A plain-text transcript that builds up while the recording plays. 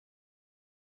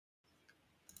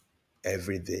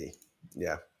every day.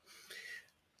 Yeah,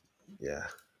 yeah.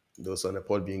 Those on the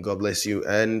Podbean, God bless you.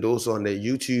 And those on the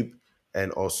YouTube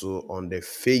and also on the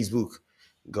Facebook,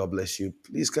 God bless you.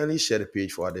 Please kindly share the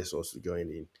page for others also to join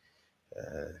in.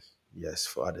 Yes,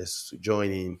 for others to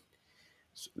join in.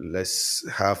 Let's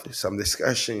have some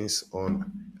discussions on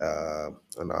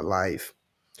our life,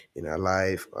 in our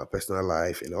life, our personal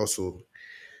life, and also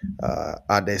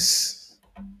others'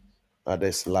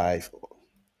 life.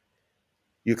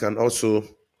 You can also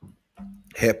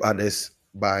help others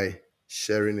by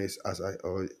sharing this, as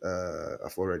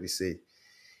I've already said.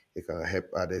 You can help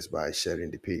others by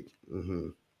sharing the page.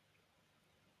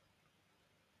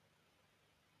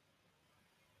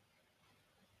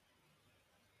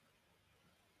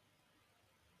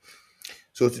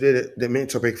 So today, the main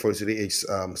topic for today is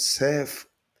self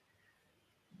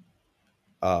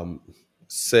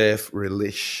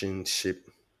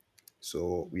relationship.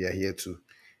 So we are here to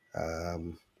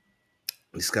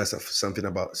discuss something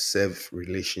about self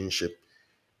relationship.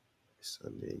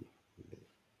 Sunday.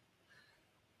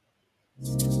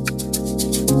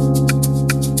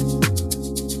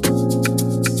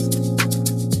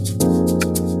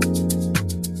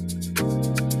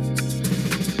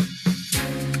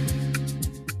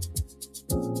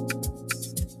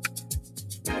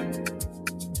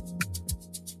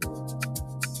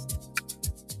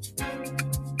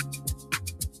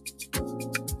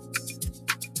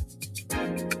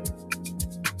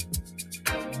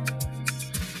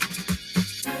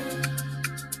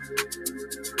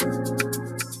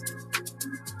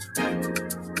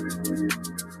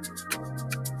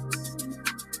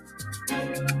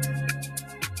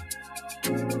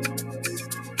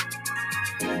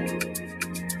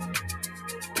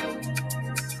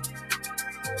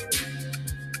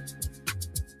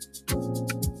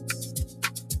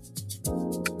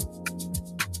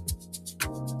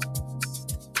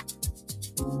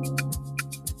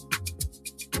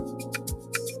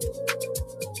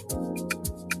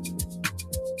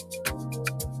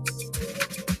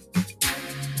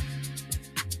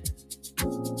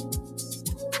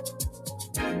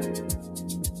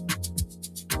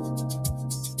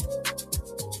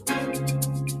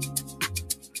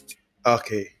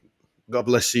 Okay, God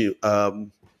bless you.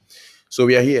 So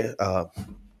we are here.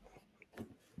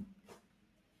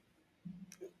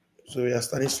 So we are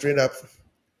starting straight up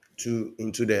to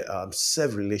into the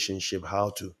self relationship,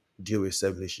 how to deal with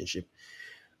self relationship.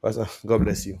 Pastor, God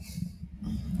bless you.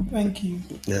 Thank you.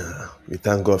 Yeah, we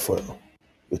thank God for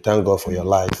your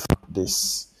life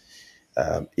this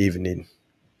evening.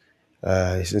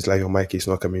 It seems like your mic is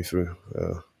not coming through.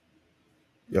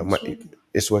 Your It's mic working.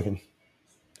 is working.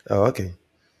 Oh, okay.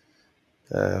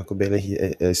 I could barely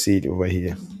see it over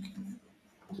here.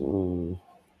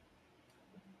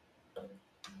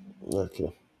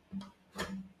 Okay.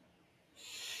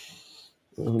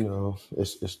 Oh no,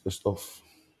 it's off.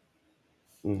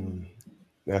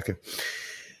 Okay.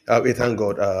 We thank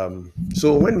God.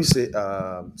 So when we say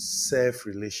self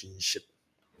relationship,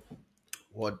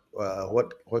 what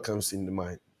comes in the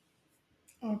mind?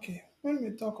 Okay. When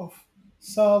we talk of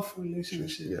self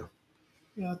relationship, Yeah.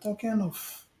 we are talking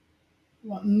of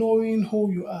knowing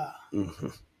who you are.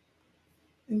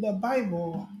 In the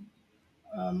Bible,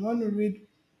 when we read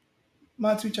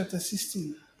Matthew chapter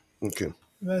 16, Okay.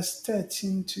 verse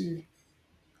 13 to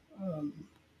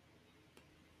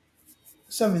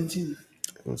 17.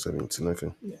 17.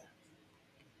 Okay. Yeah.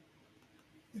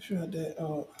 If you are there,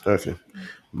 Okay.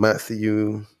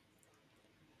 Matthew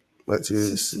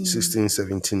Matthew 16, 16,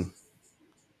 17,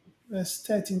 verse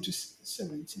 13 to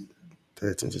 17.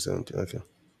 13 to 17. Okay.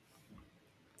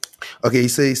 Okay. He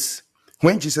says,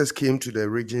 when Jesus came to the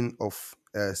region of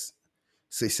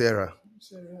Caesarea,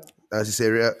 So, yeah.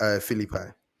 Caesarea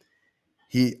Philippi,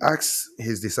 he asked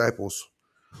his disciples,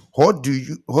 what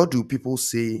do people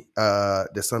say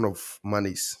the Son of Man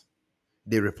is?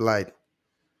 They replied,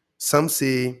 some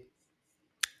say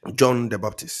John the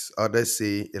Baptist, others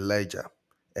say Elijah,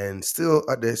 and still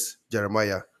others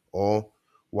Jeremiah or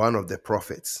one of the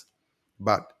prophets.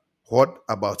 But what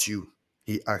about you?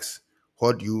 He asked,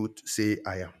 what do you say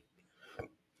I am?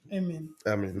 Amen.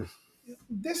 I mean,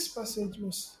 This passage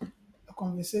was a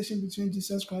conversation between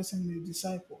Jesus Christ and the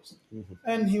disciples.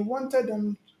 And he wanted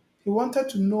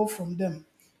to know from them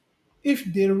if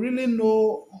they really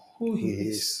know who who he he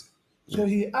is. is. So Yeah,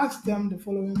 he asked them the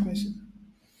following question: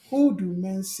 who do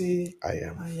men say I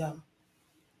am. I am?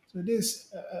 So this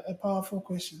is a powerful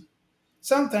question.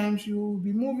 Sometimes you will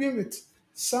be moving with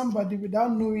somebody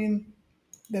without knowing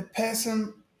the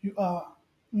person you are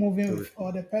moving with,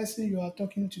 or the person you are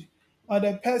talking to, or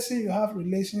the person you have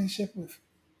relationship with.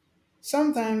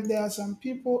 Sometimes there are some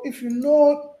people, if you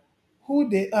know who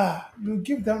they are, you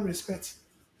give them respect.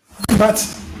 But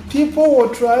people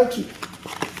will try to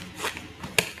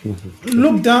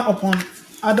look down upon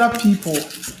other people.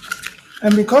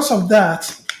 And because of that,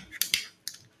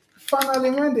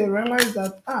 finally, when they realize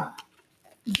that,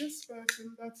 this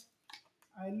person that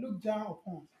I look down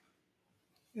upon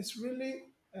is really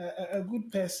a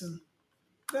good person,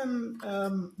 then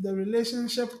the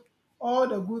relationship, all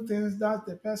the good things that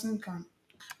the person can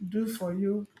do for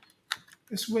you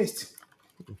is waste.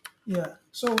 Yeah.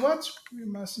 So what we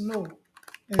must know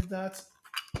is that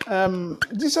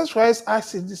Jesus Christ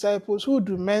asked his disciples, "Who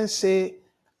do men say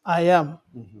I am?"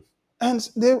 And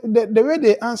the way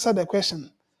they answer the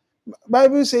question,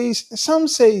 Bible says some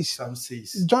says Some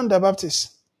says John the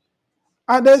Baptist,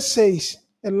 others says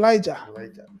Elijah,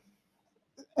 Elijah.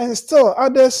 and still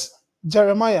others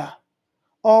Jeremiah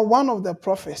or one of the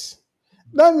prophets.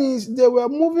 That means they were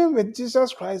moving with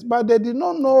Jesus Christ, but they did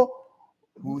not know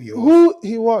Who he was. who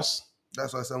he was.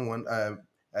 That's why someone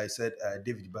I said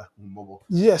David Ba Mbobo.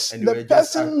 Yes, And they the were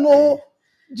just person know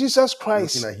Jesus looking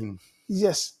Christ. at him.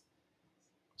 Yes.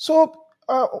 So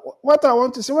what I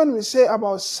want to say when we say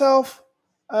about self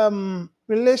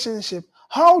relationship,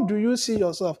 how do you see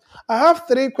yourself? I have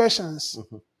three questions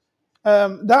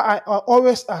that I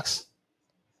always ask.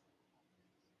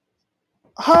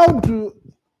 How do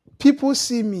people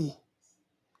see me?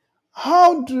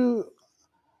 How do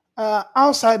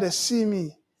outsiders see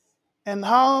me? And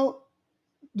how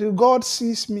do God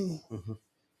sees me?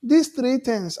 These three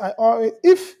things I always,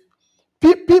 if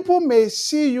people may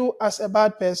see you as a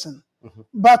bad person,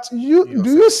 but do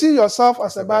you see yourself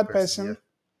as a bad person?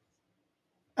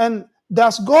 Yeah. And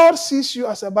does God sees you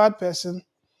as a bad person?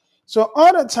 So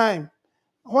all the time,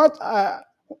 what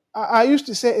I used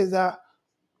to say is that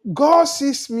God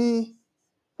sees me.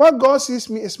 What God sees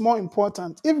me is more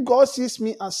important. If God sees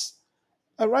me as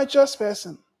a righteous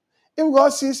person, if God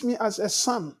sees me as a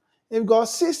son, if God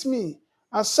sees me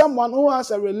as someone who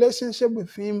has a relationship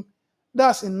with Him,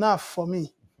 that's enough for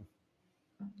me.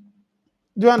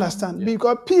 Do you understand? Yeah.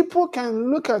 Because people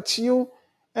can look at you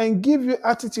and give you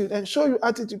attitude and show you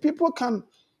attitude. People can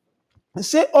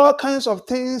say all kinds of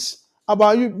things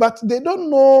about you, but they don't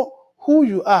know who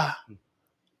you are.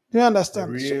 Do you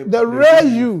understand? The real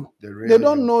you, they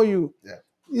don't know you. Yeah.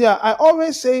 Yeah, I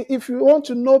always say if you want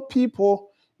to know people,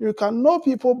 you can know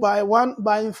people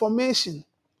by information.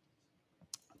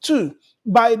 2,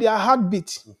 by their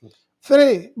heartbeat.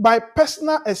 3, by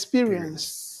personal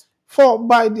experience. 4,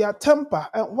 by their temper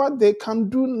and what they can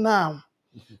do now.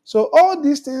 So all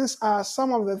these things are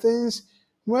some of the things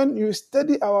when you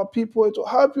study our people, it will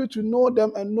help you to know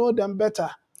them and know them better.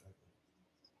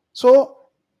 So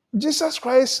Jesus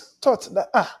Christ taught that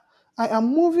I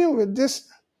am moving with this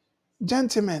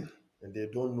gentleman, And they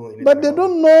don't know anything. but they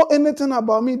don't know anything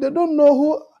about me. They don't know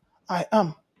who I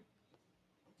am.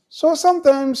 So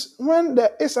sometimes when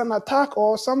there is an attack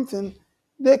or something,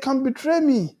 they can betray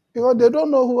me because they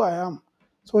don't know who I am.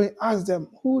 So he asked them,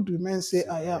 "Who do men say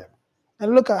I am?"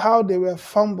 And look at how they were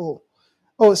fumbled.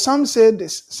 Oh, some say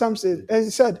this, some say, and he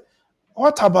said,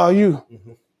 "What about you?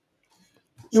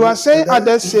 You are saying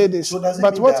others say this, So does it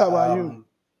but mean what that, about you?"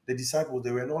 the disciples,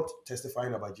 they were not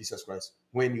testifying about Jesus Christ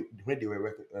when they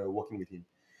were working with him?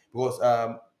 Because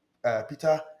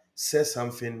Peter says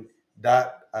something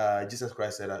that Jesus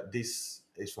Christ said that this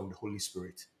is from the Holy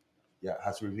Spirit. Yeah,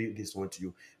 has revealed this one to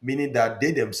you, meaning that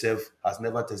they themselves has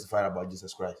never testified about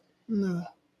Jesus Christ. No.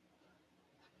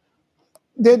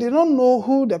 They did not know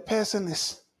who the person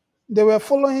is. They were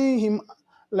following him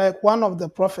like one of the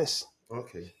prophets.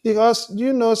 Okay. Because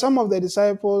some of the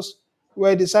disciples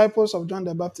were disciples of John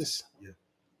the Baptist. Yeah.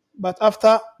 But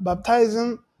after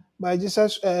baptizing by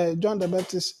Jesus, John the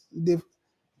Baptist,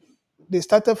 they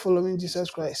started following Jesus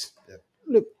Christ. Yeah.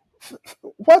 Look,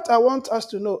 what I want us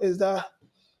to know is that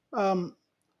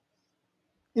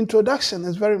introduction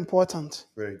is very important.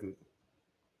 Very good.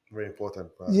 Very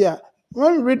important part. Yeah.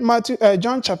 When we read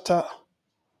John chapter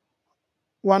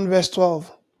 1 verse 12.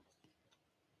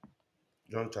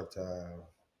 John chapter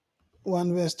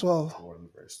 1 verse 12. 1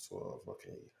 verse 12.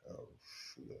 Okay.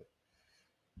 Sugar.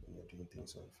 When you're doing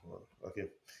things on phone. Okay.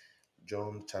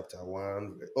 John chapter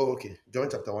 1. Oh, okay. John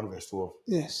chapter 1 verse 12.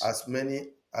 Yes. As many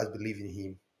as believe in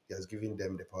him, he has given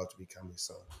them the power to become his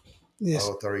son. Yes.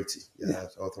 Authority. He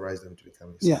has authorized them to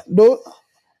become his Yeah. son.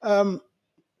 Though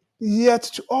yet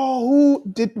to all who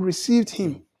did receive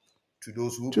him, To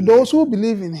those who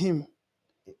believe in him,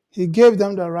 he gave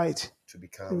them the right to to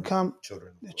become become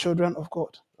children. the children of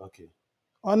God. Okay.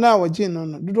 Ɔno a wɔgye no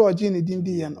no, dodo a ɔgye ne din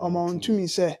di yɛ no, ɔma wɔn tumi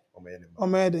sɛ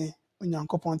ɔmɛyɛ den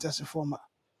Onyankopɔn teasefoɔ ma.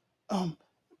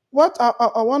 What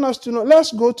I want us to know,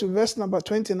 let's go to verse number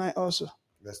 29 also.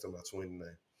 Verse number 29.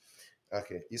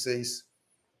 Okay. He says,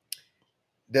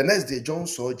 the next day, John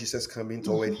saw Jesus coming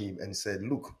toward him and said,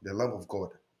 look, the Lamb of God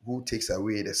who takes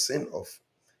away the sin of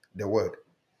the world.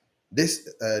 The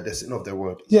sin of the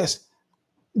world. Yes.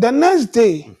 The next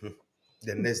day,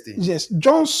 The next day, yes,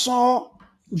 John saw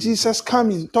Jesus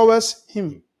coming towards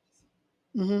him.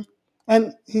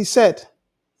 And he said,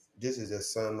 this is the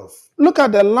Son of, look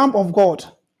at the Lamb of God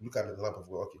look at the Lamb of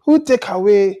God. Okay. who take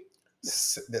away The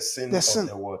sin the of sin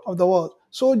the world. of the world.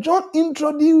 So John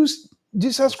introduced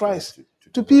Jesus Christ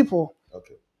to the people. world.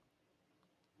 Okay.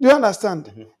 Do you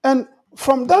understand? And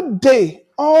from that day,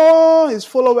 all his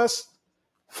followers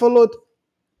followed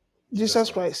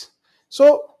Jesus Christ.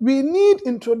 So we need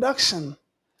introduction.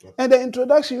 And the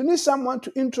introduction, you need someone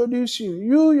to introduce you.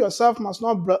 You yourself must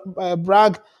not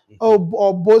brag or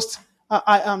boast,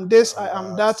 I am this, I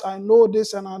am that, I know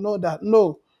this and I know that.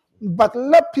 No. But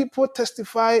let people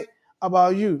testify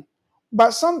about you.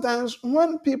 But sometimes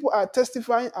when people are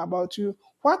testifying about you,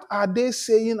 what are they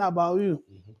saying about you?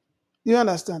 You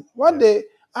understand? What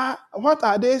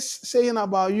are they saying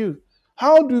about you?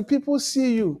 How do people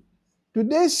see you? Do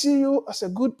they see you as a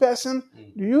good person?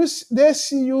 They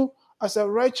see you as a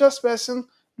righteous person?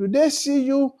 Do they see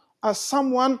you as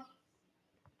someone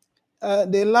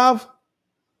they love?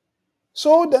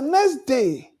 So the next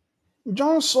day,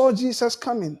 John saw Jesus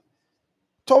coming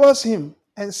towards him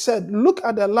and said, look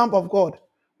at the Lamb of God.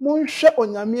 Monhwɛ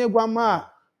Onyame Aguama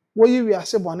a woyi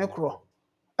wiase bɔne korɔ.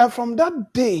 And from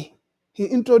that day, he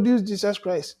introduced Jesus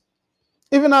Christ.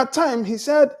 Even at time, he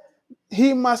said,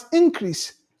 he must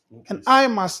increase and I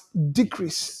must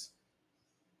decrease.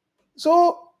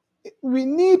 So we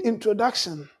need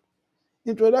introduction.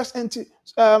 Introduction.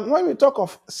 When we talk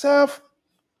of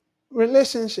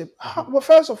self-relationship, well,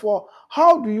 first of all,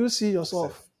 how do you see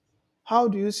yourself? How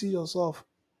do you see yourself?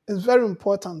 It's very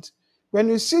important. When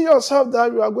you see yourself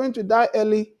that you are going to die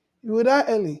early, you will die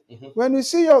early. When you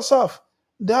see yourself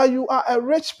that you are a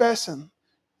rich person,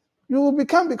 you will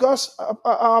become, because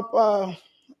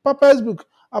Papa's book,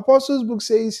 Apostles' book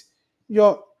says,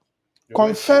 your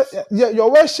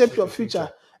words shape your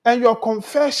future, and your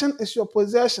confession is your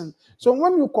possession. So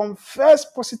when you confess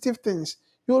positive things,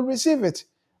 you will receive it.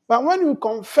 But when you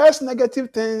confess negative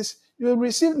things, you will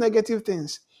receive negative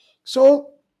things.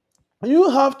 So you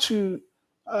have to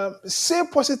say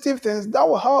positive things that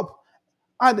will help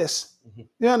others.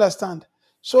 You understand?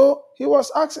 So he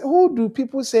was asking, who do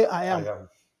people say I am?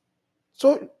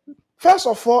 So, first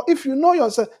of all, if you know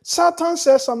yourself, Satan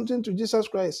said something to Jesus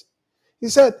Christ. He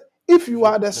said, if you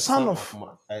are the son of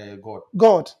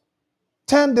God,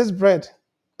 turn this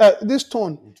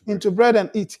stone into bread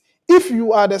and eat. If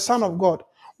you are the son of God.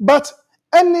 But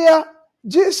earlier,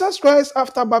 Jesus Christ,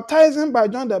 after baptizing by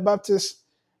John the Baptist,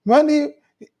 when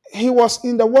he was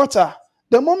in the water,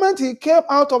 the moment he came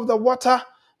out of the water,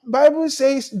 Bible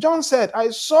says, John said, I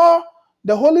saw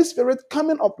the Holy Spirit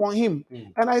coming upon him,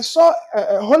 and I saw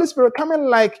a Holy Spirit coming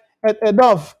like a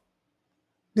dove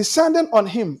descending on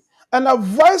him, and a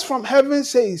voice from heaven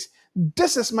says,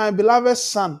 this is my beloved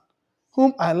son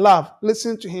whom I love,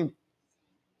 listen to him.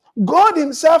 God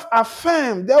himself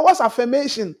affirmed, there was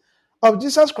affirmation of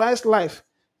Jesus Christ's life,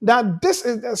 that this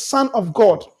is the Son of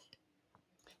God.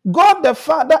 God the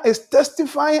Father is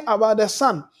testifying about the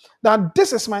Son, that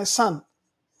this is my son.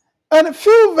 And a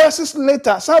few verses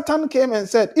later, Satan came and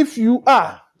said, if you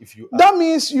are, that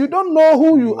means you don't know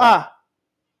who you are.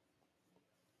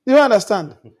 You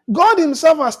understand? God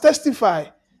himself has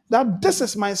testified that this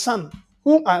is my son,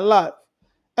 whom I love.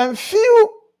 And few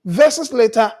verses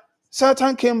later,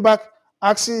 Satan came back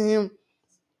asking him,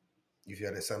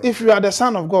 if you are the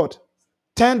son of God,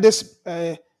 turn this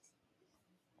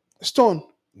stone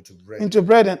into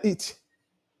bread and eat.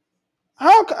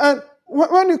 How can,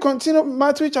 when you continue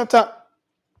Matthew chapter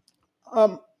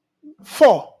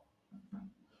 4,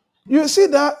 you see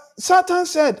that Satan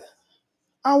said,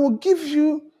 I will give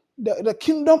you the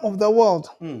kingdom of the world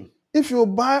if you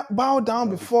bow down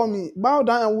before me, bow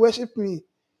down and worship me.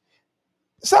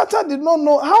 Satan did not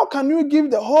know, how can you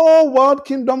give the whole world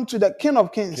kingdom to the King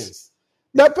of Kings?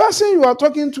 The person you are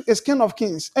talking to is King of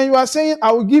Kings, and you are saying,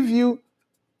 I will give you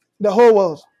the whole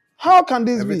world. How can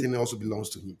this be? Everything also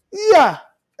belongs to him. Yeah.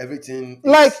 Everything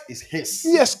is his.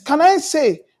 Yes. Can I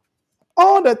say,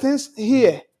 all the things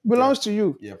here belongs to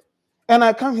you. Yeah. And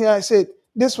I come here, I said,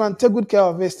 this one, take good care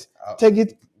of it. Take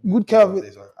it good care of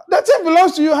it. That thing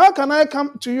belongs to you. How can I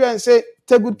come to you and say,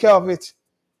 take good care of it?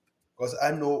 Because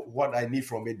I know what I need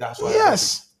from it. That's why.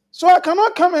 Yes. So I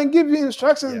cannot come and give you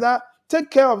instructions that take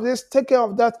care of this, take care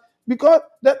of that, because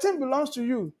that thing belongs to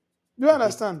you. Do you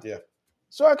understand? Yeah.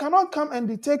 So I cannot come and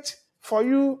dictate for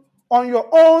you on your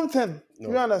own thing. No.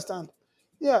 Do you understand?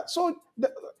 Yeah. So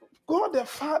God the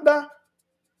Father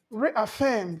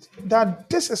reaffirmed that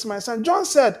this is my son. John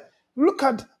said, "Look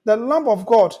at the Lamb of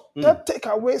God that take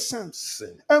away sin,"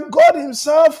 Sin. and God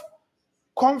Himself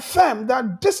confirmed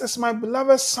that this is my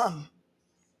beloved son.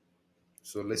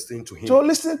 So listening to So him.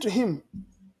 listen to Him.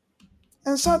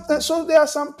 And so there are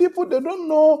some people, they don't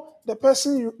know the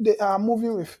person they are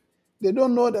moving with. They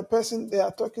don't know the person they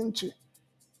are talking to. Do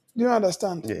you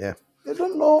understand? Yeah. Yeah. They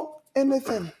don't know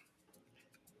anything.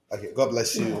 Okay. God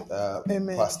bless Yeah. you,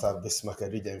 Amen. Pastor Bismarck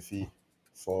Adijemfi,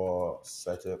 for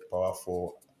such a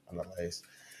powerful analysis.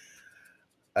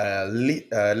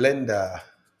 Linda,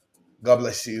 God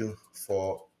bless you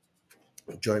for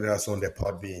joining us on the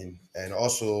Podbean, and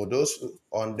also those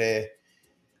on the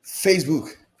Facebook.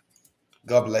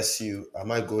 God bless you. I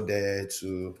might go there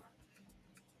to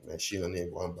mention your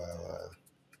name one by one.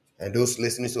 And those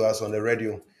listening to us on the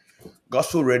radio,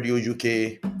 Gospel Radio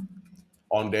UK,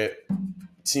 on the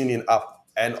tuning app,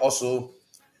 and also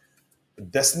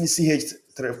Destiny CH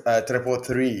triple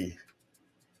three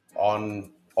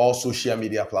on all social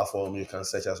media platforms. You can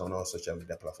search us on all social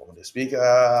media platforms. The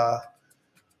speaker,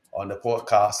 on the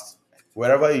podcast,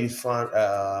 wherever you find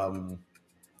the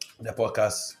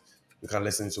podcast, you can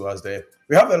listen to us there.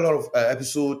 We have a lot of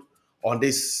episode on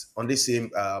this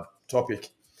same topic.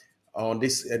 On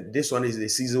this one is the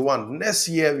season one. Next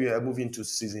year we are moving to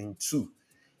season two.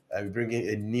 We're bringing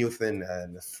a new thing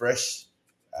and a fresh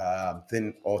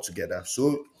thing altogether.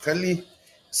 So kindly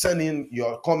send in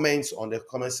your comments on the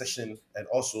comment section, and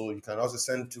also you can also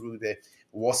send through the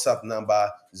WhatsApp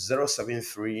number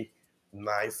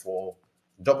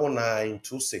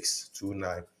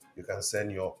 07394992629. You can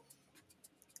send your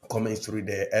comments through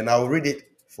there, and I'll read it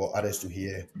for others to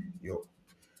hear. Your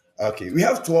okay. We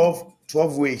have 12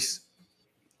 ways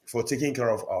for taking care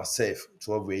of ourselves.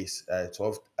 12 ways,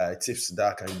 12 tips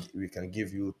that we can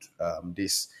give you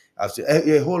this. After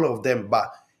a whole of them, but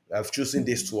I've chosen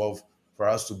this 12 for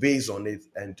us to base on it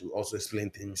and to also explain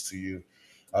things to you.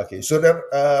 Okay, so the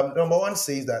number one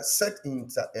says that set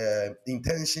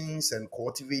intentions and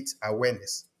cultivate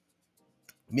awareness.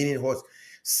 Meaning what?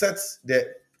 Set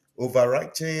the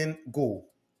overarching goal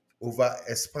over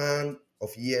a span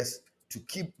of years to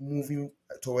keep moving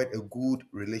toward a good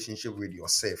relationship with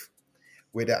yourself,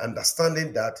 with the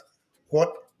understanding that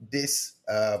what this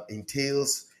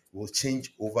entails will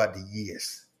change over the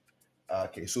years.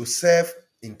 Okay, so self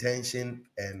intention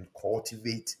and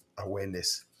cultivate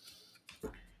awareness.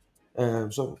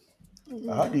 So,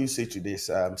 how do you say to this?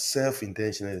 Self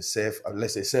intention and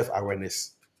let's say self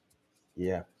awareness.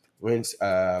 Yeah, when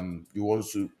you want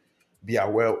to be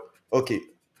aware. Okay,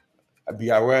 be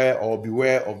aware or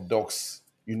beware of dogs.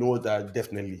 You know that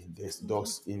definitely there's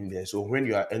dogs in there. So when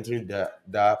you are entering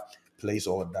that place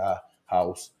or that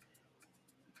house,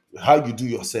 how you do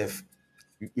yourself,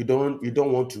 you don't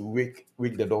want to wake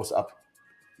the dogs up.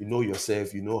 You know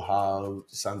yourself. You know how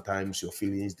sometimes your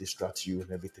feelings distract you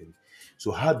and everything.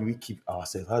 So how do we keep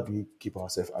ourselves? How do we keep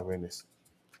ourselves awareness?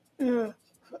 Yeah.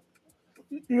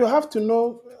 You have to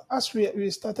know, as we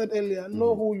started earlier,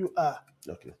 know who you are.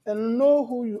 Okay, And know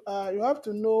who you are, you have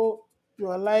to know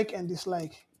your like and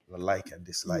dislike. your like and Yeah.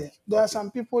 dislike. There are Okay. some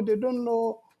people, they don't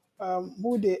know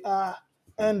who they are.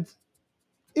 And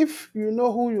if you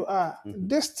know who you are,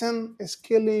 this thing is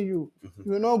killing you.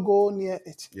 You will not go near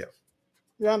it. Yeah.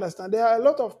 You understand? There are a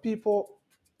lot of people,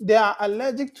 they are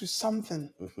allergic to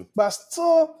something, but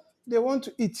still they want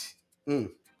to eat.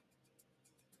 Mm.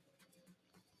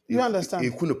 You understand?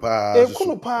 Ekunu paa susu.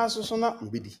 Ekunu paa so so na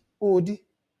Mbidi. odi.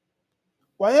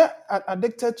 Why are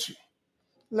addicted to?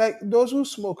 Like those who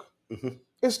smoke.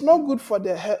 It's not good for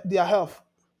their health,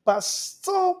 but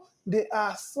still they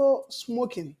are still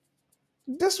smoking.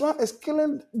 This one is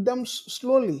killing them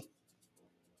slowly.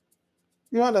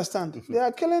 You understand? They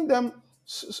are killing them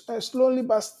slowly,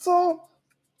 but still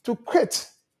to quit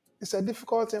is a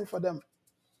difficult thing for them.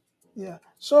 Yeah.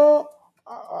 So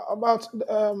about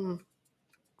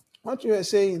what you were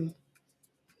saying,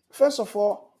 first of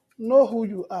all, know who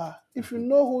you are. If you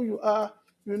know who you are,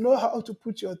 you know how to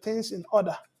put your things in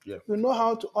order. Yeah. You know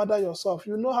how to order yourself.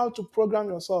 You know how to program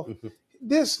yourself.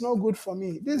 This is not good for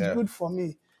me. This is Yeah. good for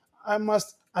me. I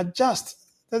must adjust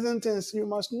certain things. You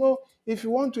must know if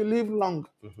you want to live long,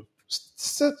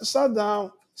 sit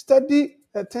down, study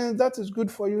the things that is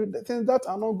good for you, the things that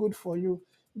are not good for you.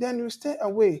 Then you stay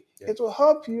away. Yeah. It will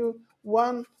help you,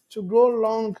 one, to grow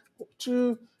long,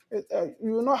 two,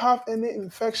 you will not have any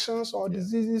infections or Yeah.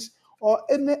 diseases or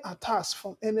any attacks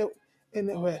from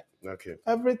anywhere. Okay.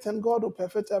 Everything, God will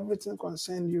perfect everything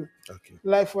concern you. Okay.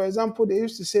 Like, for example, they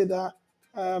used to say that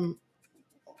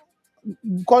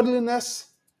godliness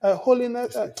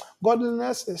holiness, It's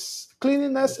godliness is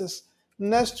cleanliness is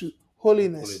next to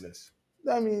holiness. holiness.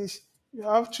 That means you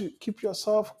have to keep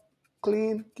yourself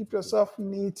clean, keep yourself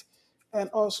neat, and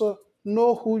also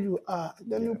know who you are.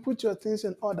 Then you Yeah. put your things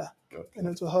in order, and Okay.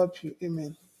 it will help you.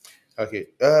 Amen. Okay.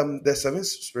 The seven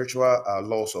spiritual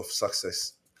laws of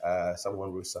success.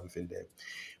 Someone wrote something there.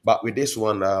 But with this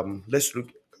one, let's look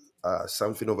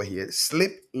something over here.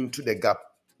 Slip into the gap.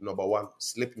 Number one,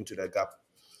 slip into the gap.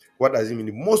 What does it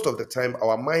mean? Most of the time,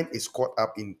 our mind is caught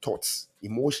up in thoughts,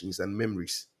 emotions, and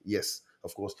memories. Yes,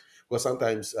 of course. Because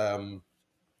sometimes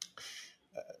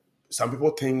some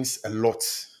people think a lot.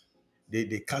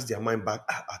 They cast their mind back.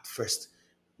 At first,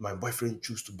 my boyfriend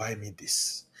chose to buy me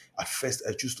this. At first,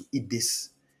 I choose to eat this.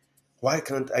 Why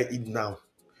can't I eat now?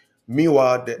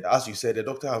 Meanwhile, as you said, the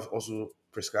doctor have also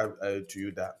prescribed to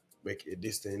you that make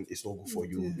this thing is not good for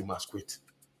you. Yeah. You must quit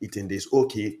eating this.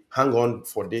 Okay, hang on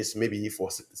for this, maybe for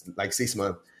like 6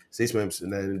 months, 6 months,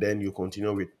 and then you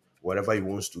continue with whatever you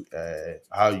want to,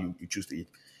 how you choose to eat.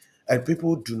 And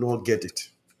people do not get it.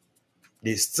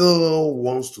 They still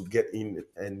wants to get in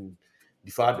and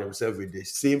defile themselves with the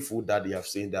same food that they have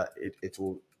seen that it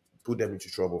will put them into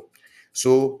trouble.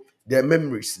 So their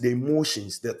memories, the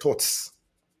emotions, their thoughts,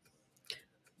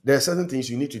 there are certain things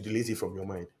you need to delete it from your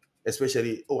mind.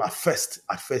 Especially, at first,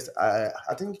 I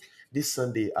think this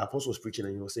Sunday, Apostle was preaching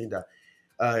and he was saying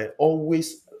that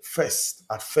always first,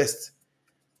 at first,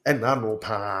 and I know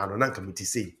pan on committee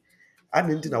say, I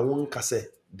didn't think I won't say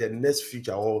the next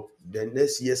future or the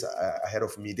next years ahead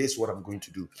of me. This is what I'm going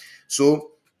to do.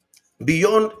 So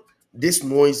beyond this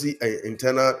noisy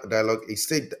internal dialogue, a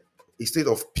state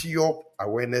of pure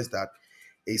awareness that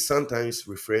is sometimes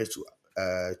refers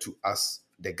to as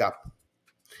the gap.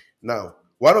 Now,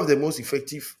 one of the most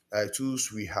effective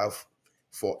tools we have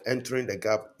for entering the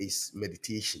gap is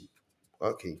meditation.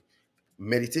 Okay.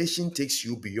 Meditation takes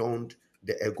you beyond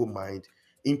the ego mind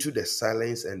into the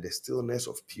silence and the stillness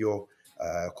of pure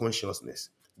consciousness.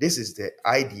 This is the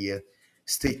ideal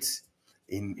state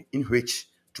in which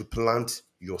to plant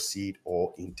your seed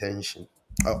or intention,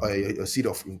 your seed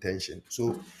of intention.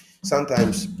 So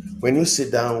sometimes when you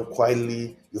sit down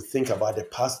quietly, you think about the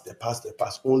past,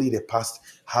 only the past,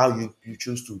 how you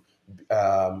choose to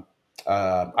um,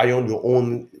 iron your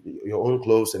own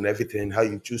clothes and everything, how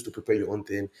you choose to prepare your own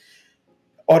thing.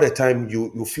 All the time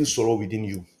you feel sorrow within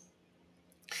you.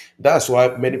 That's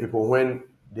why many people, when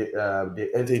they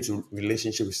enter into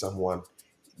relationship with someone,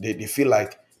 they feel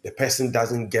like the person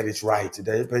doesn't get it right,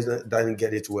 the person doesn't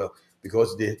get it well,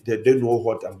 because they don't know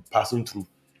what I'm passing through.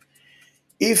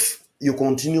 If you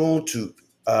continue to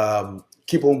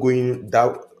keep on going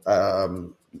that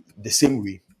the same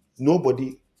way,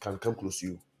 nobody can come close to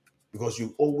you, because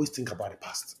you always think about the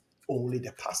past, only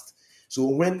the past. So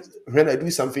when I do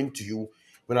something to you,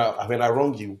 when I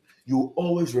wrong you, you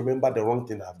always remember the wrong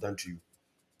thing I've done to you,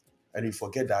 and you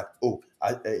forget that,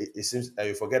 it seems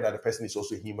you forget that the person is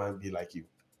also a human being like you.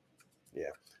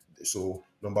 Yeah. So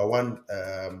number one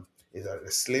is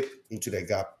a slip into the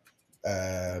gap.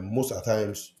 Most of the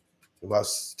times, we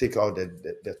must take out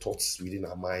the thoughts within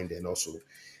our mind, and also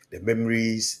the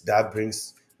memories that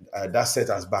brings that set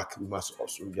us back. We must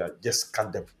also, yeah, just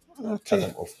cut them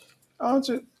Okay. off. I want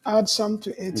to add some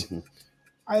to it.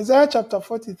 Isaiah chapter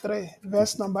 43,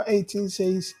 verse number 18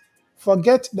 says,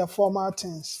 "Forget the former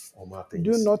things, Former do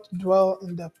things, not dwell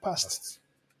in the past." past.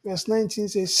 Verse 19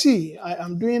 says, "See, I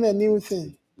am doing a new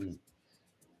thing. Mm.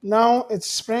 Now it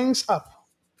springs up.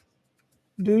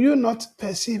 Do you not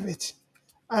perceive it?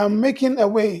 I am making a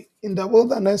way in the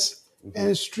wilderness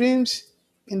and streams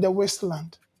in the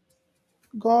wasteland."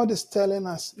 God is telling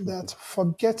us that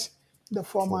forget the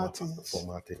former things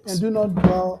Former and things do not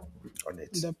dwell on in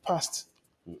it. the past.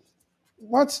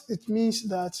 What it means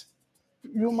that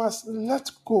you must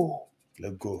Let go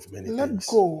of many let things.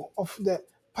 go of the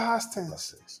past Past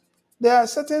tense. things. There are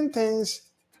certain things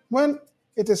when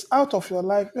it is out of your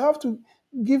life, you have to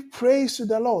give praise to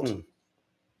the Lord. Mm.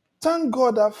 Thank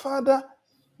God that, Father,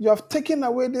 you have taken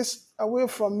away this away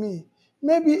from me.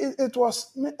 Maybe it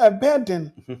was a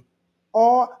burden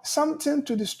or something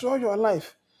to destroy your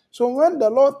life. So when the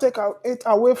Lord it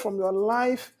away from your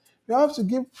life, you have to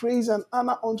give praise and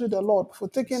honor unto the Lord for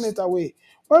taking Yes. it away.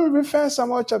 When we read 1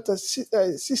 Samuel chapter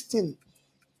 16,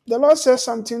 the Lord says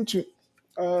something to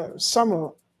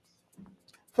Samuel.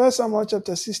 1 Samuel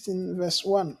chapter 16, verse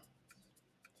 1.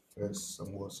 First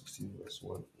Samuel 16 verse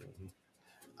 1. Mhm.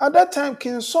 At that time,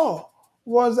 King Saul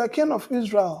was the king of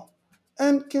Israel,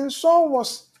 and King Saul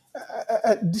was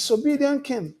a disobedient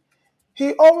king.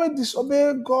 He always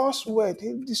disobeyed God's word.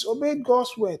 He disobeyed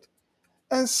God's word.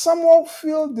 And Samuel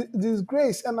felt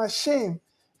disgraced and ashamed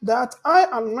that I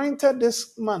anointed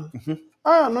this man.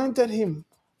 I anointed him.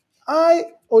 I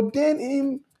ordained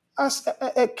him as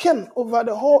a king over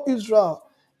the whole Israel.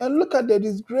 And look at the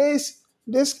disgrace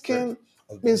this king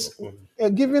is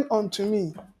given unto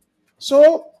me.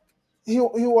 So he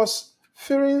was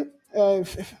feeling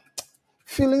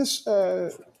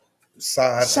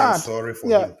Sad and sad. sorry for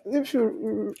Yeah, him. if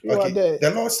you are Okay. there.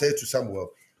 The Lord said to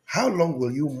Samuel, how long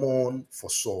will you mourn for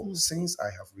Saul, since I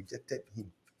have rejected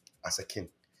him as a king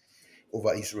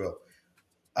over Israel?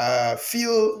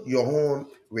 Fill your horn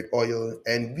with oil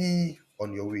and be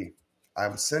on your way. I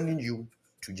am sending you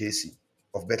to Jesse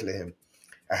of Bethlehem.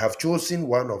 I have chosen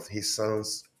one of his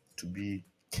sons to be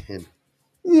king.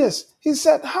 Yes, he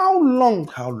said, how long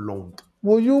How long?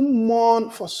 will you mourn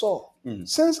for Saul,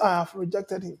 since I have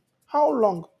rejected him? How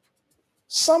long?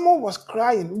 Someone was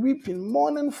crying, weeping,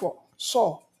 mourning for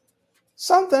Saul.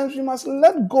 Sometimes you must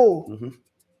let go.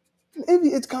 Maybe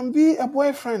it can be a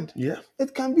boyfriend. Yeah.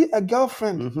 It can be a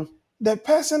girlfriend. The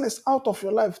person is out of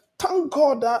your life. Thank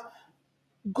God that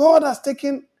God has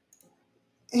taken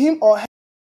him or her.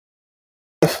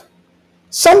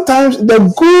 Sometimes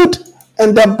the good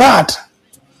and the bad.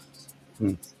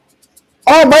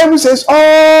 Our Bible says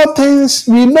all things,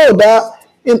 we know that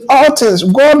in all things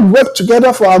God works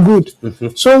together for our good.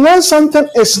 So when something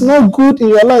is not good in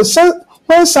your life,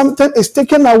 when something is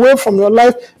taken away from your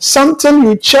life, something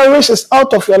you cherish is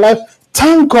out of your life,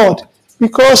 thank God,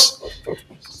 because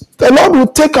the Lord will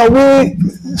take away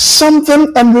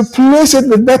something and replace it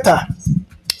with better.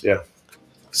 Yeah.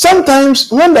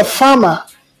 Sometimes when a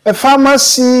farmer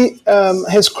see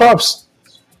his crops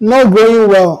not growing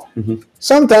well,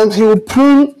 sometimes he will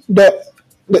prune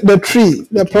the tree,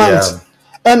 the plant. Yeah.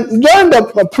 And during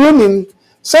the pruning,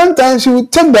 sometimes he will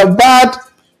take the bad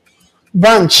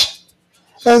branch,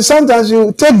 and sometimes you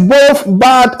will take both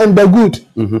bad and the good.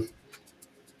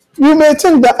 You may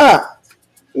think that,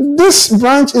 this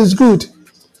branch is good,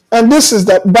 and this is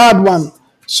the bad one.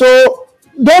 So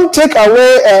don't take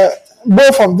away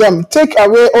both of them. Take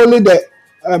away only the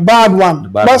bad one.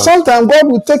 bad But one. sometimes God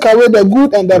will take away the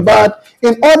good and the bad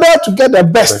in order to get the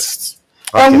best.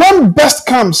 Okay. And when best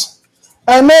comes,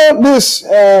 I know this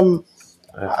iPhone,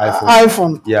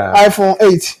 Yeah. iPhone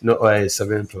 8, No,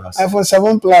 7 plus. iPhone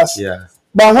 7 Plus. Yeah.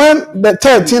 But when the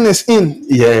 13 is in,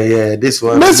 Yeah. This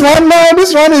one. this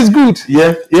one is good.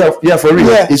 Yeah. For real.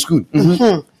 Yeah. It's good.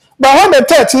 But when the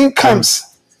 13 comes,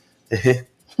 the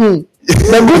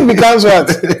good becomes what?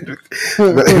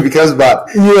 But it becomes bad.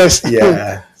 Yes.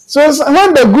 Yeah. So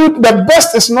when the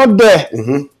best is not there.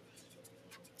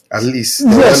 At least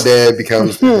the Yes. one there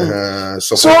becomes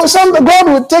So supportive. God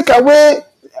will take away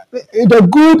the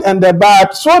good and the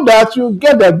bad so that you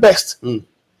get the best.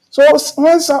 So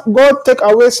when God take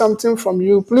away something from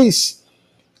you, please,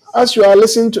 as you are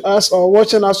listening to us or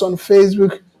watching us on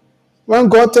Facebook, when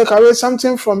God take away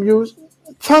something from you,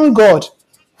 thank God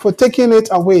for taking it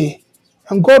away,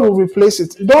 and God will replace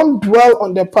it. Don't dwell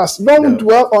on the past. Don't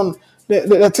dwell on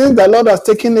the things the Lord has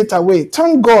taken it away.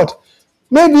 Thank God.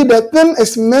 Maybe the thing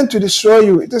is meant to destroy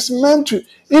you. It is meant to,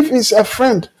 if it's a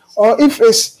friend or if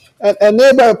it's a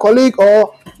neighbor, a colleague,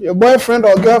 or your boyfriend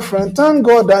or girlfriend, thank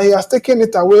God that He has taken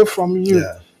it away from you.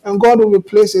 Yeah. And God will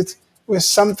replace it with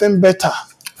something better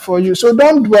for you. So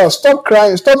don't dwell. Stop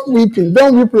crying. Stop weeping.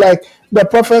 Don't weep like the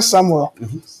prophet Samuel.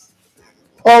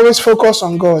 Always focus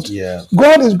on God. Yeah.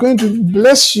 God is going to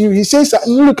bless you. He says,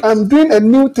 look, I'm doing a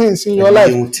new things in your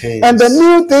life. new things. And the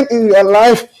new thing in your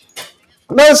life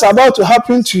that is about to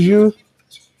happen to you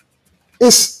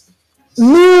is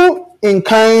new in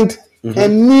kind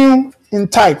and new in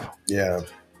type. Yeah.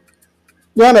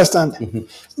 You understand?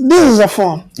 This is a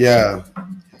phone. Yeah.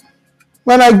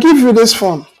 When I give you this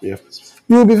phone, Yeah.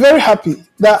 you will be very happy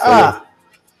that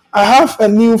I have a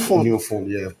new phone. New phone.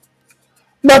 Yeah.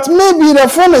 But maybe the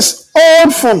phone is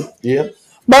old phone. Yeah.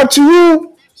 But to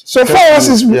you, so far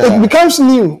as it becomes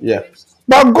new. Yeah.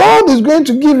 But God is going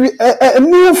to give you a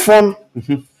new phone,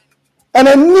 and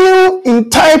a new in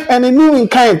type and a new in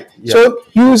kind. Yeah. So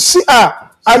you see, I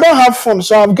don't have phone,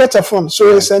 so I've got a phone.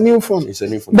 So it's a new phone. It's a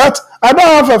new phone. But I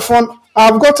don't have a phone,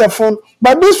 I've got a phone.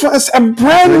 But this one is a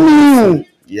brand new.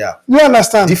 Yeah. You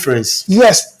understand? Difference.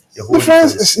 Yes.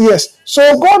 Difference is yes.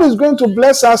 So God is going to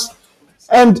bless us,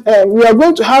 and we are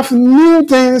going to have new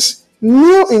things,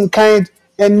 new in kind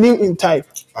and new in type.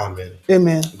 Amen.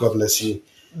 Amen. God bless you.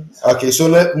 Okay, so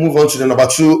let's move on to the number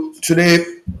 2. Today,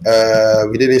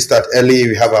 we didn't start early.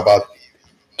 We have about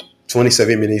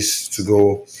 27 minutes to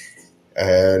go.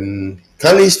 And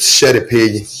kindly share the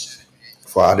page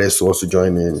for others to also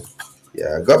join in.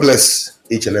 Yeah, God bless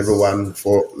each and everyone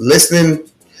for listening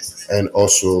and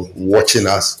also watching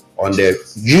us On the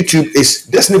YouTube, it's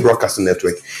Destiny Broadcasting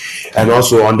Network, and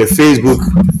also on the Facebook,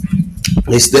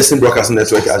 it's Destiny Broadcasting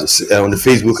Network on the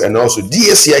Facebook, and also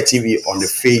DSCI TV on the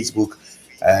Facebook,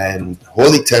 and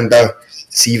Holy Tender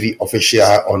TV official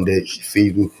on the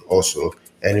Facebook also.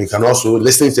 And you can also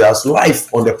listen to us live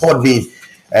on the Podbean,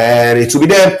 and it will be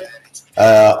there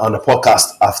on the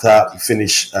podcast after we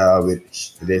finish with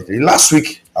the last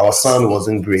week. Our sound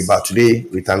wasn't great, but today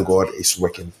we thank God it's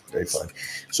working very fine.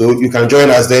 So you can join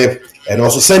us there, and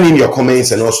also send in your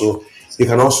comments, and also you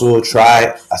can also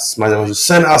try as much as you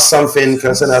send us something. You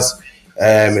can send us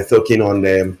a token on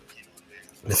the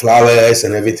flowers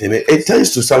and everything. It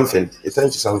turns to something. It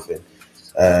turns to something.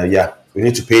 Yeah, we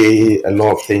need to pay a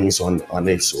lot of things on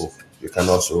it, so you can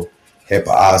also help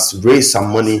us raise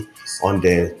some money on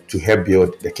there to help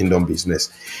build the kingdom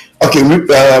business. Okay,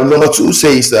 number 2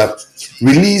 says that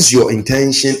release your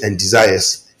intention and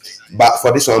desires. But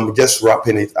for this one, I'm just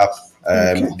wrapping it up.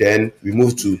 Okay. Then we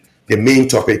move to the main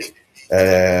topic,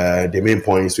 the main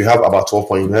points. We have about 12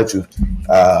 points. We have to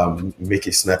make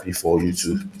it snappy for you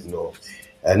to know.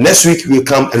 Next week we'll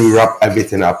come and we wrap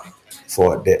everything up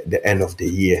for the end of the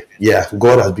year. Yeah,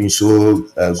 God has been so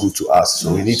good to us,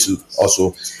 so we need to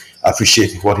also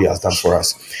appreciate what He has done for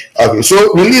us. Okay,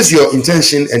 so release your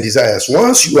intention and desires.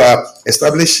 Once you are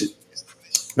established,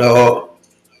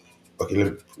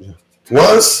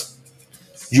 once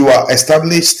you are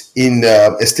established in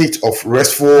a state of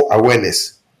restful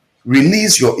awareness,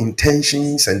 release your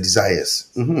intentions and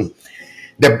desires.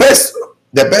 The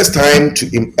best time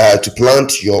to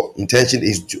plant your intention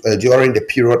is during the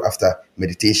period after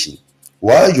meditation,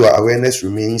 while your awareness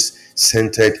remains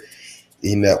centered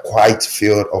in a quiet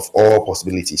field of all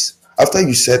possibilities. After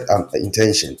you set an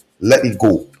intention, let it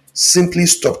go. Simply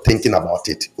stop thinking about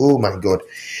it. Oh my God.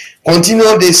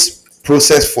 Continue this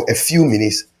process for a few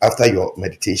minutes after your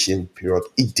meditation period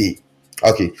each day.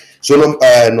 Okay, so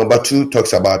number 2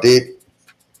 talks about it.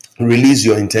 Release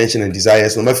your intention and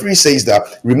desires. Number 3 says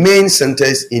that remain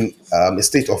centered in a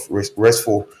state of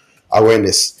restful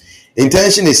awareness.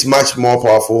 Intention is much more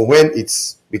powerful when it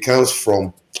comes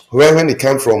from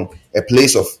a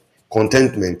place of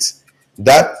contentment,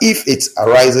 that if it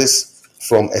arises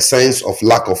from a sense of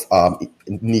lack of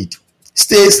need.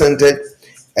 Stay centered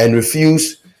and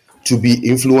refuse to be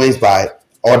influenced by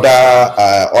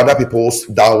other people's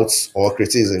doubts or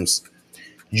criticisms.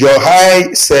 Your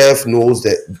high self knows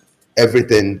that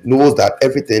everything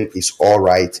is all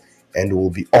right and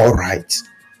will be all right,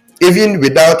 even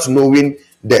without knowing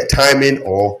the timing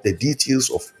or the details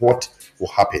of what will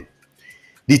happen.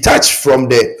 Detach from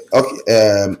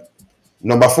the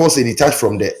number 4 says detach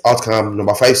from the outcome.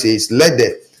 Number 5 says let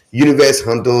the universe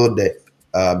handle the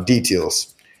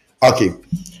details. Okay,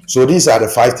 so these are the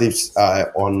 5 tips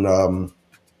on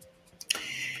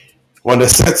the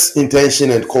set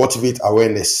intention and cultivate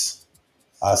awareness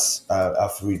as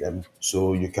I've read them.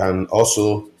 So you can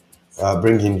also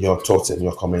bring in your thoughts and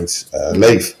your comments.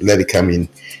 Let it come in.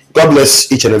 God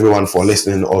bless each and everyone for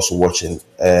listening, also watching.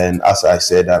 And as I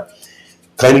said,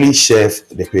 kindly share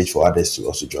the page for others to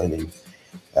also join in.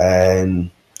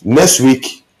 And next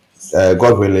week,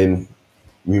 God willing,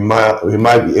 we might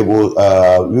be able.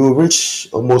 We will reach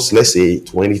almost, let's say,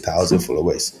 20,000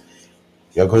 followers.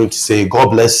 You're going to say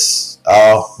God bless.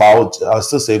 I'll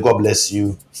still say God bless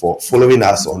you for following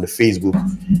us on the Facebook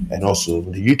and also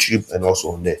on the YouTube and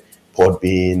also on the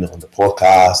Podbean, on the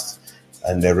podcast,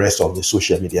 and the rest of the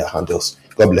social media handles.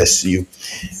 God bless you.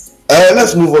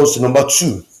 Let's move on to number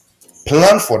 2.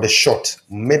 Plan for the short,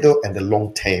 middle, and the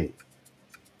long term.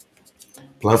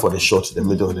 Plan for the short, the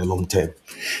middle, and the long term.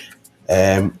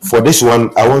 For this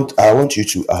one, I want you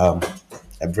to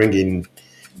bring in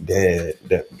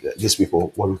these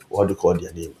people. What do you call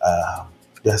their name?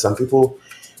 There are some people.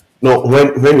 No,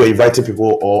 when you're inviting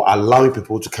people or allowing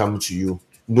people to come to you,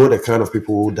 know the kind of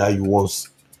people that you want.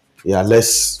 Yeah,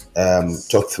 let's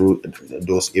talk through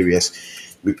those areas.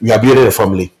 We are building a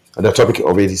family. And the topic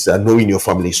of it is knowing your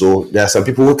family. So there are some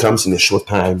people who comes in a short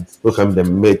time, who come in the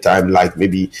mid time, like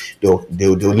maybe they'll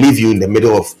leave you in the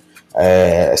middle of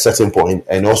a certain point,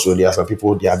 and also there are some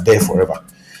people they are there forever.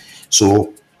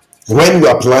 So when you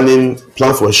are plan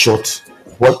for a short,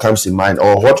 what comes in mind,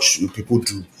 or what should people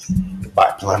do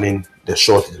by planning the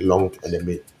short, the long, and the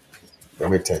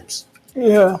mid terms?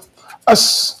 Yeah.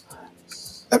 As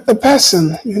a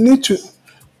person, you need to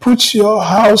put your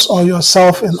house or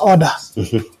yourself in order.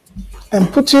 And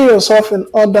putting yourself in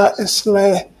order is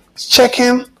like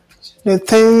checking the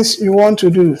things you want to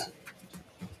do.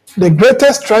 The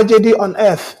greatest tragedy on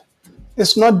earth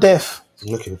is not death,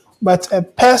 Okay. but a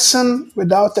person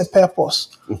without a purpose.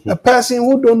 A person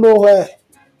who don't know where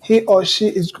he or she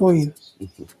is going.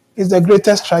 is the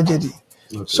greatest tragedy.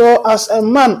 Okay. So, as a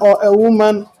man or a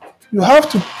woman, you have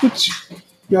to put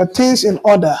your things in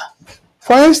order.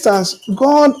 For instance,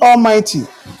 God Almighty,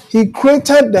 He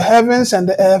created the heavens and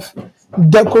the earth,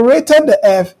 decorated the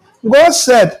earth. God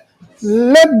said,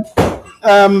 let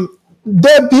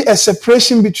there be a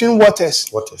separation between waters.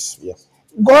 What is? Yeah.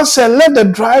 God said, let the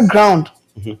dry ground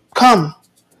come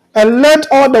and let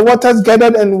all the waters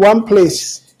gathered in one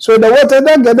place. Place. So the water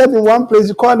that gathered in one place,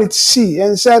 he called it sea,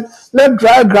 and said, let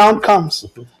dry ground comes.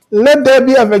 Let there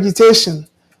be a vegetation.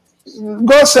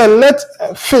 God said, let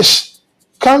fish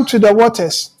come to the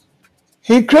waters.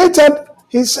 He created,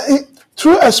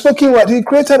 through a spoken word, he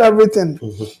created everything.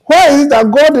 Why is it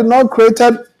that God did not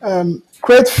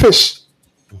create fish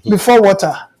before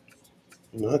water?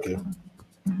 Okay.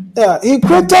 Yeah, he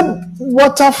created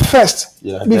water first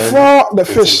Yeah. before the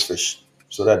Creating fish. fish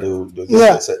so that they'll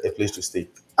Yeah. get a place to stay.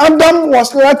 Adam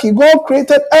was lucky. God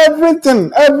created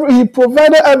everything. He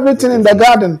provided everything in the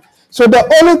garden. So the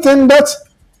only thing that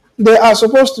they are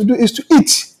supposed to do is to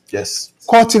eat, Yes.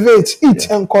 cultivate, eat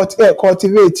Yeah. and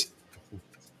cultivate.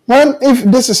 When if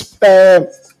this is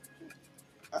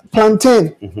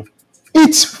plantain,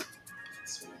 eat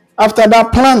after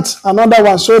that plant another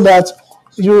one so that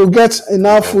you will get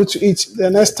enough food to eat the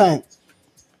next time.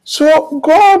 So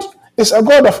God is a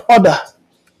God of order.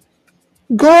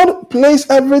 God placed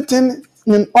everything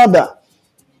in order.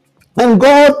 And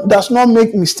God does not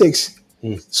make mistakes.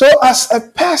 So, as a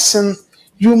person,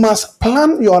 you must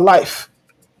plan your life.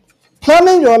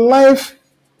 Planning your life,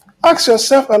 ask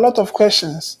yourself a lot of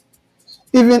questions.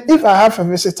 Even if I have a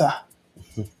visitor,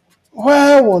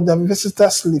 where will the visitor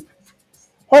sleep?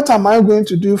 What am I going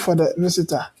to do for the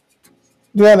visitor?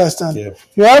 Do you understand? Yeah.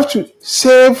 You have to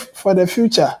save for the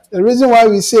future. The reason why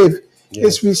we save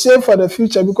is we save for the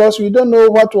future because we don't know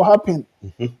what will happen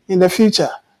in the future.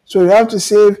 So you have to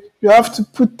save, you have to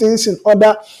put things in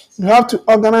order, you have to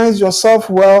organize yourself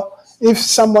well. If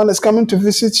someone is coming to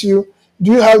visit you,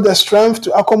 do you have the strength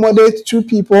to accommodate two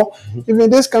people? If in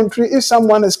this country, if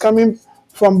someone is coming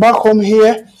from back home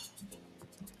here,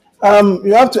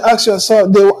 you have to ask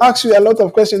yourself, they will ask you a lot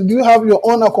of questions. Do you have your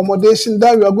own accommodation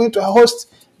that you are going to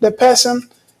host the person?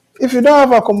 If you don't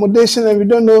have accommodation and you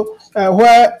don't know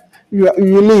where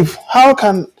you live, how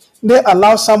can they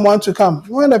allow someone to come?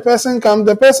 When the person comes,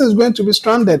 the person is going to be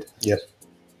stranded. Yeah.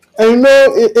 And you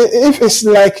know, if it's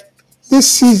like this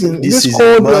season, This this is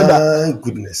cold weather, my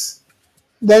goodness.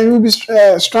 then you'll be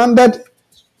stranded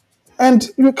and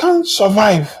you can't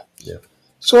survive. Yeah.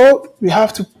 So we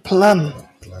have to plan,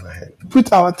 Plan ahead.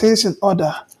 put our things in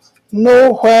order,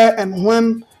 know where and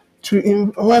when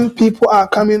when people are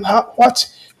coming,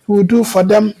 what you will do for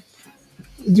them.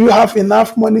 Do you have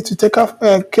enough money to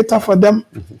cater for them?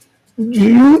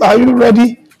 Are you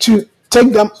ready to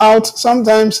take them out?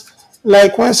 Sometimes,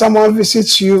 like when someone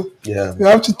visits you, Yeah. you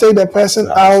have to take the person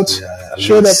out, Yeah. At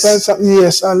show the least. person,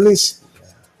 yes, at least.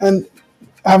 And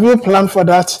have you planned for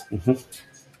that?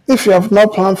 If you have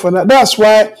not planned for that, that's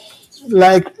why,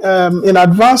 like in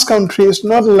advanced countries,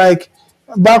 not like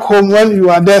back home when you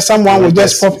are there, someone will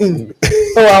just pop in.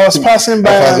 Oh, I was passing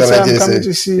by and said, I'm coming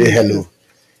to see Hey, you. hello.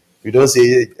 You don't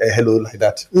say hello like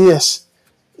that. Yes.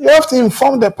 You have to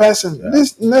inform the person.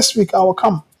 This next week I will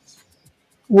come.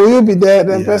 Will you be there?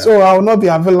 Then person, oh, I will not be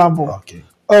available. Okay.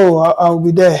 Oh, I'll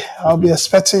be there. I'll be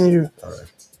expecting you. All right.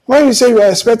 When you say you are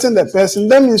expecting the person,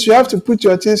 that means you have to put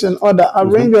your things in order,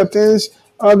 arrange your things,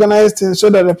 organize things so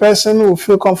that the person will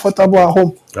feel comfortable at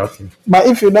home. Okay. But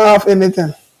if you don't have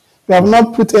anything, you have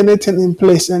not put anything in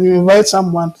place, and you invite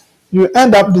someone, you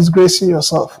end up disgracing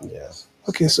yourself. Yeah.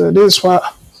 Okay, so this is what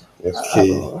I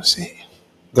Okay. will say.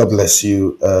 God bless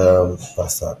you,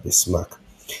 Pastor Bismarck.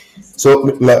 So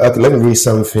let me read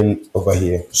something over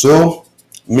here. So,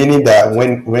 meaning that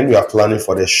when you are planning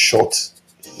for the short,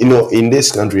 in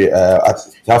this country, you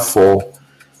have four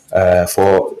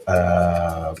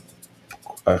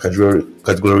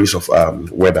categories of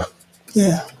weather: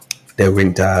 Yeah, the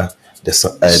winter, the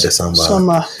summer,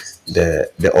 summer,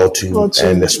 the autumn, autumn,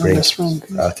 and the spring. and the spring.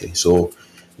 Okay, so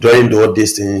during all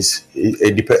these things,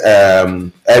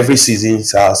 every season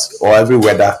has, or every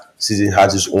weather season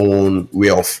has its own way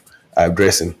of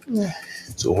dressing. Yeah,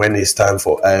 So when it's time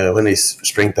for when it's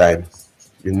springtime,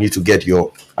 you need to get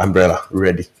your umbrella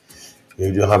ready.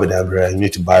 If you don't have an umbrella, you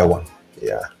need to buy one.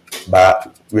 Yeah,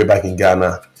 but we're back in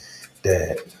Ghana.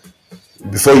 The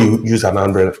Before you use an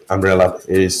umbrella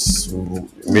is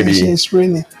maybe it's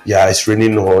raining. yeah, it's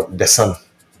raining or the sun.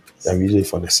 I'm using it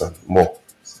for the sun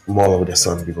more of the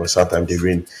sun, because sometimes the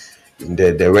rain,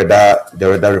 the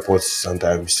weather reports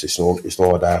sometimes it's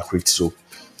not that accurate. So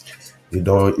we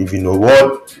don't even know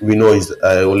what we know is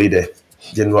only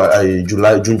January,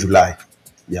 July, June, July.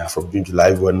 Yeah, from June, July,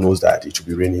 everyone knows that it will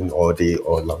be raining all day,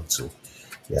 all long. So,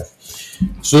 yeah.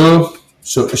 So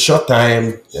a short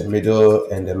time, the middle,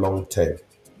 and the long term.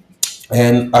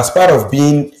 And as part of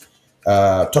being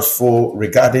thoughtful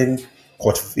regarding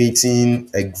cultivating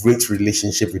a great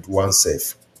relationship with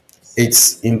oneself, it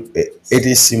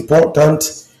is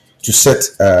important to set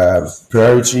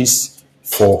priorities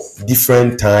for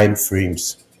different time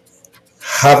frames.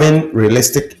 Having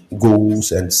realistic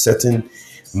goals and setting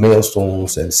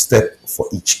milestones and step for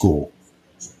each goal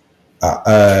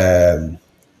are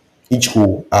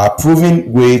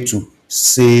proven way to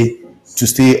stay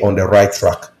on the right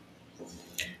track.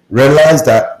 Realize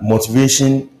that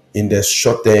motivation in the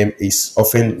short term is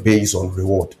often based on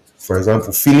reward. For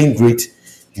example, feeling great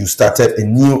you started a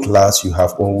new class you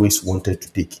have always wanted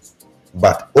to take.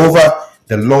 But over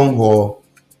the long haul,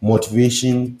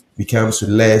 motivation becomes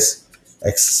less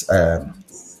ex- um,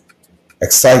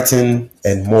 exciting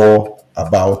and more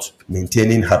about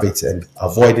maintaining habits and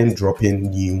avoiding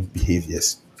dropping new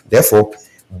behaviors. Therefore,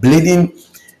 bleeding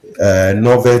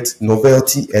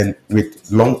novelty and with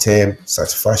long-term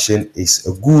satisfaction is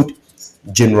a good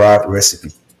general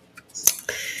recipe.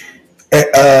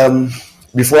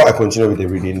 Before I continue with the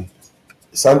reading,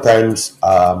 sometimes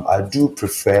I do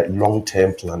prefer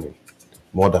long-term planning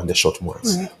more than the short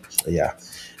ones. Yeah,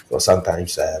 so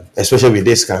sometimes, especially with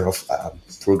this kind of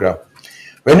program,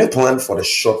 when you plan for the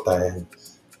short time,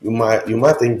 you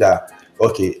might think that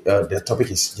okay, the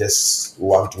topic is just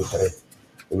one, two, three.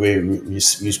 We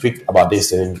speak about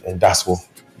this and that's what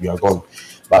we are gone.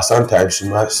 But sometimes you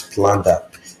must plan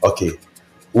that okay,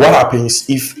 what happens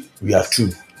if we are two,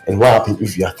 and what happens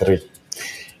if we are three?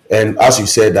 And as you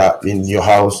said that in your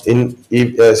house,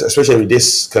 especially in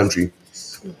this country,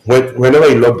 whenever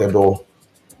you lock the door,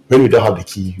 when you don't have the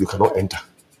key, you cannot enter.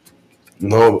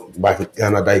 No, back in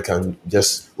Canada, you can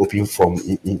just open from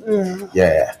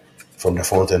yeah, from the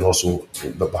front and also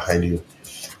behind you.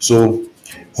 So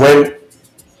when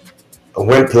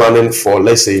when planning for,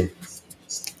 let's say,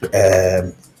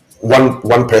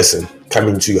 one person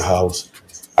coming to your house,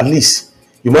 at least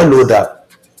you might know that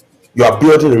you are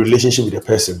building a relationship with a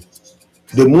person.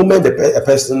 The moment a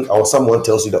person or someone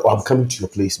tells you that, oh, I'm coming to your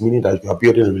place, meaning that you are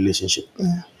building a relationship.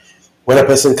 When a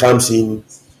person comes in,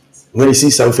 when he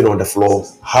sees something on the floor,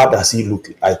 how does he look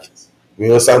like?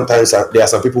 Sometimes there are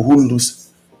some people who lose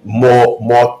more.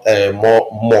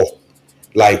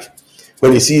 Like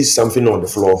when you see something on the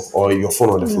floor or your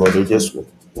phone on the floor, they just go,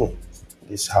 oh,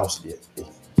 this house there.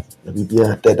 And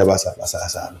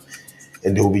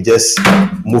they will be just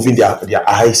moving their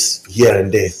eyes here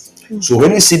and there. So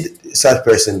when you see such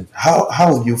person, how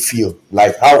would you feel?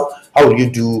 Like how would you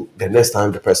do the next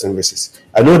time the person visits?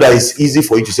 I know that it's easy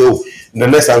for you to say, oh, the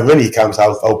next time when he comes,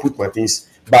 I'll put my things.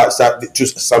 But to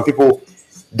some people,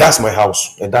 that's my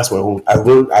house and that's my home. I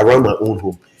run my own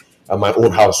home and my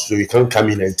own house, so you can't come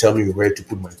in and tell me where to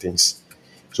put my things.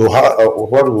 So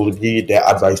what will be the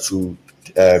advice to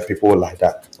people like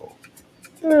that?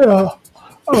 Yeah.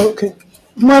 Oh, okay.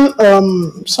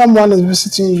 When someone is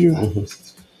visiting you,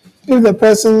 if the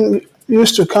person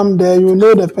used to come there, you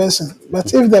know the person.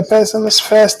 But if the person is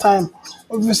first time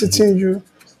of visiting you,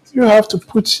 you have to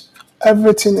put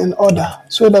everything in order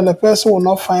so that the person will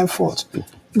not find fault.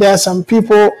 There are some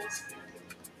people,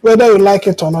 whether you like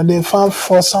it or not, they find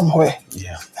fault somewhere.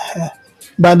 Yeah,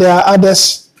 But there are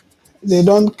others, they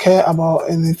don't care about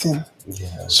anything.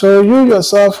 yeah, So you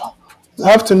yourself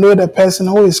have to know the person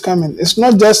who is coming. It's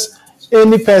not just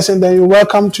any person that you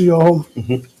welcome to your home.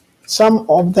 Some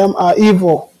of them are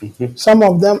evil. Some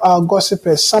of them are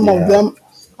gossipers. Some of yeah. them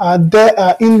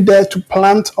are in there to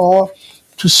plant or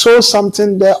to sow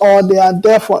something there, or they are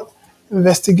there for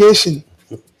investigation.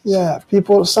 Yeah,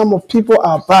 some of people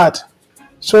are bad.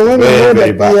 So when you Very, know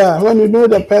very that, bad. yeah, when you know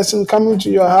the person coming to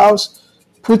your house,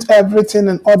 put everything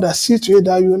in order. See to it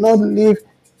that you will not leave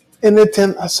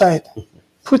anything aside.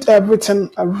 Put everything,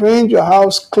 arrange your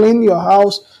house, clean your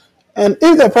house. And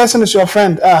if the person is your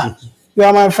friend, you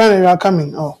are my friend and you are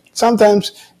coming. Oh,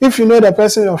 sometimes if you know the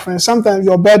person is your friend, sometimes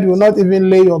your bed will not even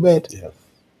lay your bed Yeah.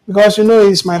 because you know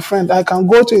he's my friend. I can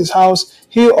go to his house.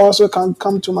 He also can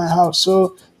come to my house.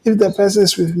 So if the person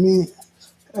is with me,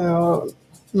 uh,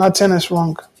 nothing is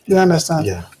wrong. You understand?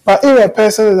 Yeah. But if a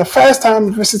person is the first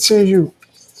time visiting you,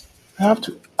 you have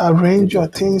to arrange Your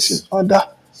your things in things. order.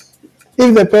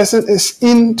 If the person is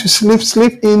in to sleep,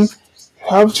 sleep in. You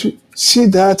have to see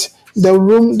that the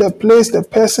room, the place the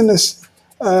person is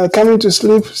coming to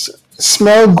sleep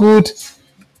smell good.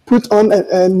 Put on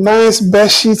a nice bed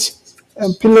sheet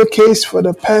and pillowcase for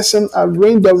the person.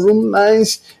 Arrange the room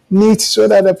nice, neat, so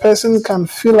that the person can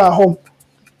feel at home.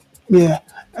 Yeah,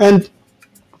 and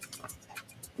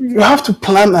you have to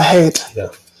plan ahead. Yeah.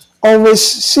 Always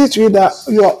see to it that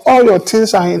all your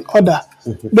things are in order.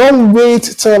 Don't wait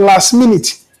till last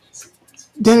minute.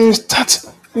 Then you start.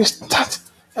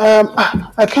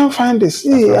 I can't find this. I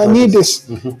Hey, can't I find need this.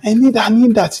 this. I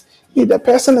need that. Hey, the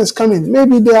person is coming.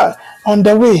 Maybe they are on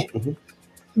the way.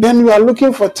 Then you are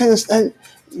looking for things and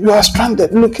you are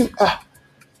stranded.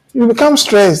 You become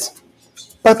stressed.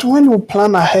 But when you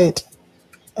plan ahead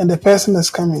and the person is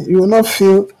coming, you will not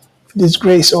feel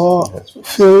disgrace or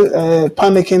Yes. feel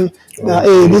panicking that Or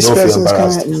hey, you this don't feel person is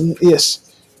coming. embarrassed. Yes,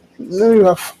 then you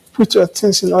have put your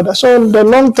things in order. So the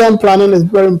long term planning is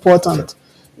very Yeah. important.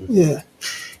 Yeah.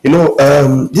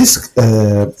 This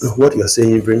what you're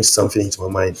saying brings something into my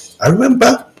mind. I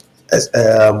remember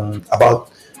about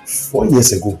 4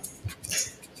 years ago.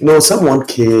 Someone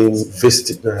came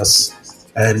visiting us,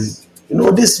 and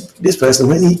this person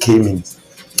when he came in,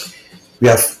 we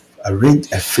have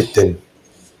arranged a fitting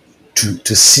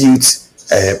to suit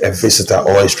a visitor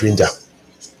or a stranger.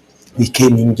 He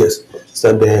came in, just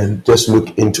stand there and just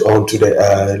look into onto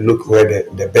the look where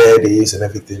the bed is and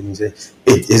everything. He said,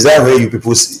 "Hey, is that where you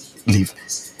people live?"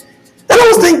 And I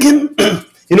was thinking,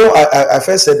 I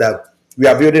first said that we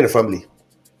are building a family.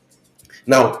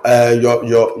 Now,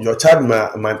 your child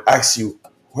might ask you,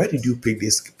 where did you pick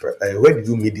this? Where did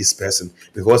you meet this person?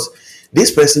 Because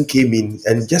this person came in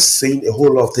and just saying a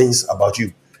whole lot of things about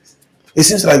you. It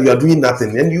seems like you are doing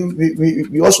nothing, and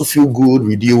we also feel good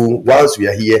with you whilst we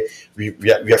are here. We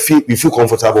feel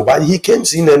comfortable. But he came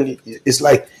in and it's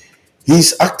like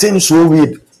he's acting so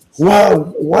weird.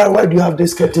 Why do you have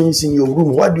these curtains in your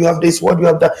room? Why do you have this? Why do you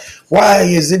have that? Why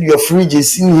is it your fridge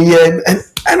is in here?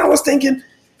 And I was thinking,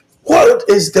 what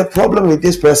is the problem with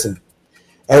this person?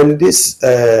 And this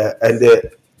and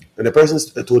the person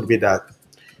told me that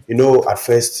at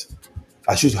first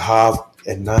I should have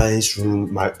a nice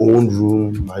room, my own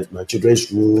room, my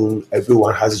children's room.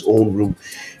 Everyone has his own room,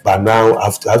 but now I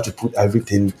have to put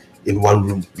everything in one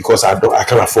room because I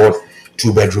can't afford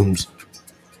 2 bedrooms.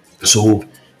 So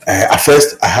at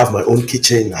first, I have my own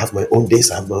kitchen, I have my own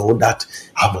this, I have my own that,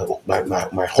 I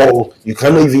have my hall. You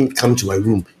cannot even come to my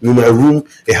room. In my room,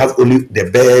 I have only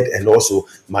the bed and also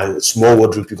my small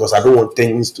wardrobe because I don't want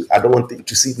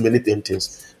to see many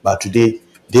things. But today,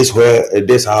 this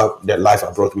how the life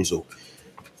has brought me so.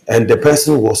 And the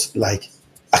person was like,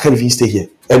 I can't even stay here.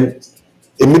 And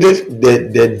immediately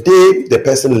the day the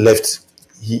person left,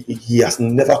 he has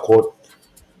never called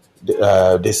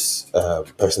this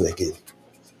person again.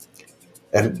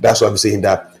 And that's why I'm saying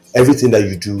that everything that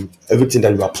you do, everything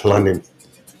that you are planning,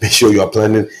 make sure you are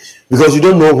planning because you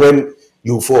don't know when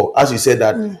you fall. As you said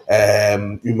that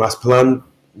you must plan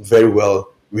very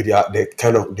well with the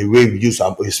kind of the way we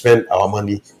spend our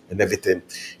money and everything.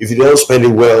 If you don't spend it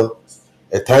well,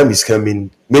 a time is coming.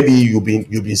 Maybe you've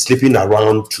been sleeping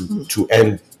around to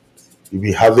end.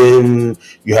 You having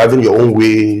your own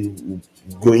way,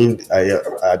 going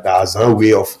the Azan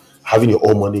way of having your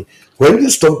own money. When you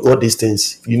stop all these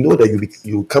things, you know that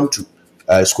you come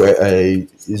to square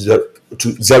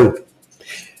to zero.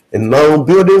 And now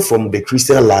building from the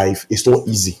Christian life is not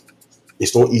easy.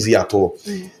 It's not easy at all.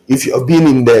 If you have been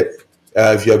in the,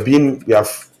 you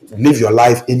have lived your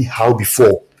life anyhow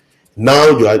before. Now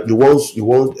you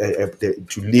want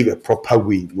to live a proper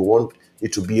way. You want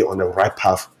it to be on the right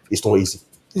path. It's not easy.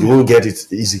 You Yeah. won't get it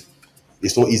easy.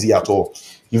 It's not easy at all.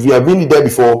 If you have been there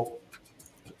before,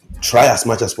 try as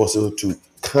much as possible to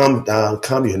calm down,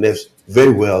 calm your nerves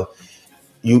very well.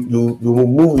 You will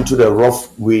move into the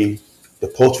rough way, the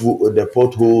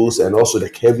potholes, and also the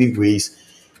heavy ways.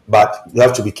 But you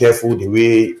have to be careful the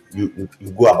way you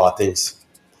go about things.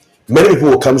 Many people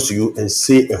will come to you and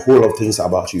say a whole lot of things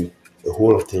about you, a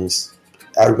whole lot of things.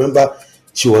 I remember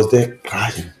she was there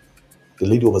crying. The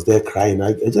lady was there crying.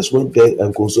 I just went there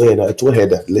and consoled her, and I told her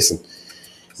that listen,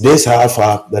 this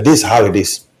is how it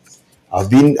is. I've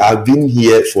been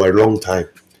here for a long time.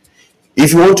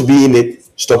 If you want to be in it,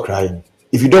 stop crying.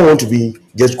 If you don't want to be,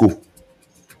 just go.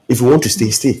 If you want to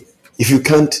stay, stay. If you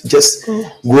can't, just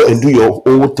Oh, go and do your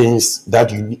own things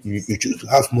that you choose to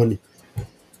have money.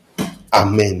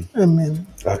 Amen. amen.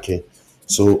 Okay.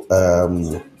 So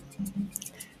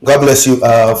God bless you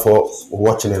for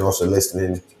watching and also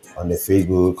listening on the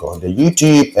Facebook, on the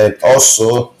YouTube, and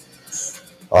also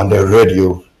on the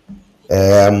radio.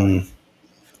 Um,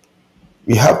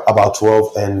 we have about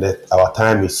 12, and our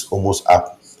time is almost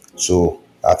up. So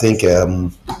I think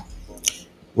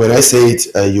when I say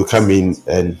it, you come in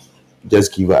and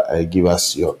just give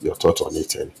us your thought on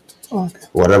it, and Okay.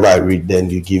 whatever I read, then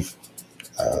you give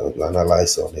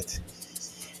analyze on it.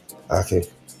 Okay.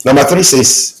 Number 3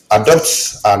 says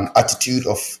adopt an attitude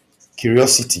of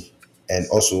curiosity and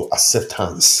also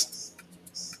acceptance.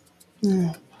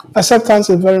 Yeah. Acceptance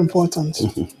is very important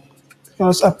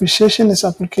because appreciation is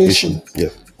application. Yeah,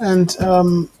 And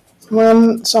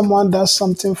when someone does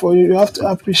something for you, you have to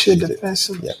appreciate the appreciate it.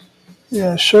 person. Yeah,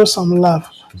 Yeah, show some love.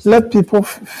 Let people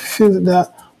feel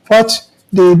that what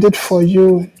they did for you,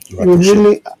 you you appreciate.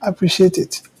 really appreciate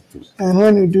it. And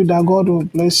when you do that, God will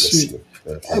bless Bless you. you.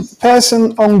 A Okay.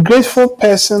 person, ungrateful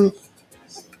person,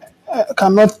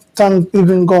 cannot thank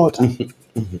even God.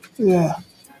 Yeah.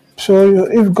 So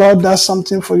if God does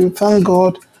something for you, thank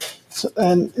God.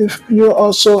 And if you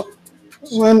also,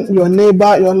 when your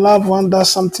neighbor, your loved one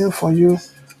does something for you,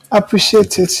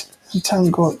 appreciate it and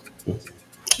thank God.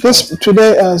 This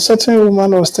today, a certain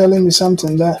woman was telling me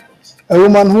something that a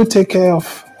woman who take care of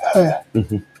her,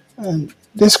 and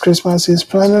this Christmas is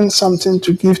planning something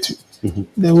to give to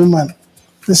the woman.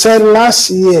 He said last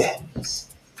year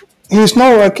he's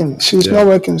not working, she's Yeah. not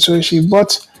working, so she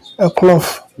bought a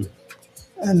cloth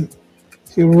and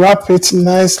he wrapped it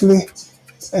nicely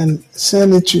and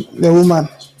sent it to the woman.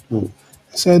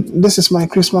 He said, "This is my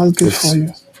Christmas gift for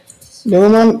Gifts. you." The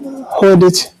woman hold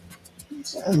it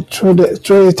and throw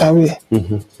it away.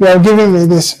 You are giving me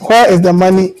this. Where is the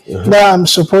money that I'm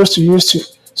supposed to use to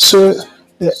sew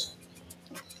the,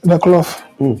 the cloth?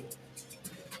 And,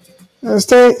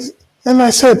 and I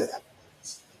said,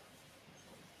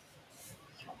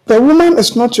 the woman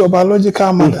is not your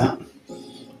biological mother.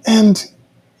 And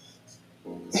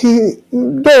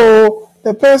though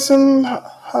the person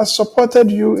has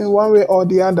supported you in one way or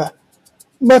the other,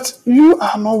 but you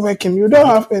are not working, you don't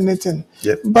have anything.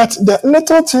 Yep. But the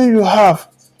little thing you have,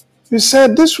 you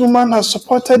said, this woman has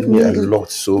supported Me a me.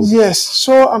 lot. So Yes,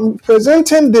 so I'm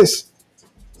presenting this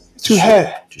to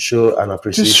her to show an to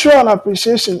appreciation. show an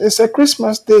appreciation. It's a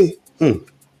Christmas day. Hmm.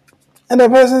 And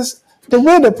the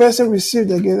way the person received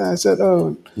the gift, I said,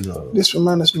 oh, No. this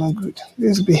woman is not good.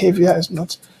 This behavior is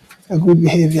not a good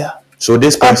behavior. So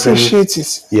this person, Appreciate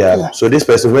it. yeah. Yeah. So this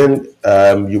person, when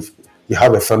you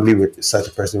have a family with such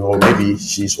a person, or maybe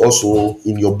she's also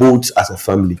in your boat as a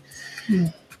family,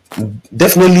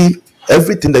 definitely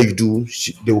everything that you do,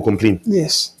 they will complain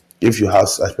Yes. if you have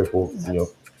such people in your.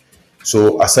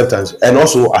 So acceptance, and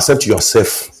also accept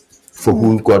yourself for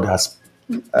who God has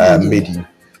Made you. made you.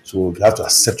 So you have to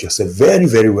accept yourself very,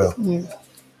 very well. Yeah. You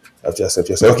have to accept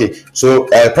yourself. Okay, so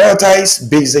prioritize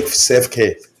basic self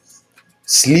care,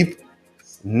 sleep,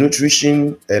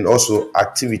 nutrition, and also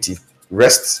activity,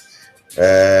 rest,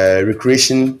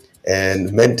 recreation,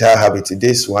 and mental habit.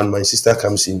 This one, my sister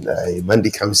comes in, Mandy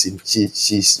comes in.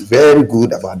 She's very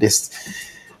good about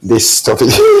this topic.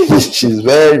 She's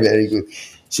very, very good.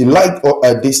 She liked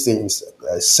these things: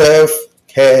 self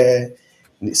care,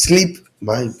 sleep.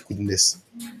 My goodness.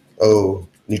 Oh,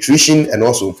 nutrition, and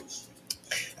also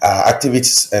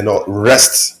activities and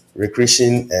rest,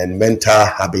 recreation, and mental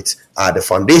habits are the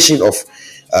foundation of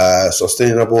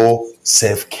sustainable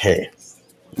self-care.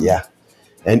 Yeah,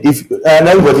 and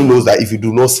everybody knows that if you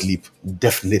do not sleep,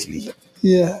 definitely,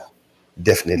 Yeah.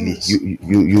 definitely, Yes.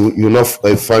 you not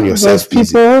find Because yourself easy.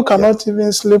 people who Yeah, cannot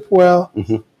even sleep well,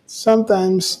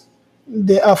 sometimes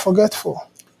they are forgetful.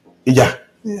 yeah,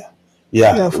 Yeah. They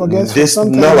yeah. are forgetful. This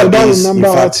Sometimes they don't nowadays, in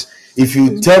remember fact, what. if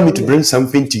you tell me to Yeah. bring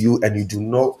something to you and you do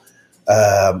not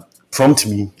prompt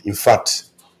me, in fact,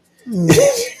 really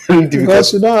Because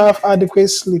difficult. you don't have adequate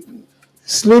sleep.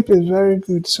 Sleep is very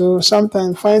good. So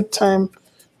sometimes find time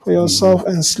for yourself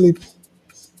and sleep.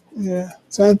 Yeah.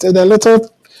 So the little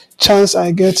chance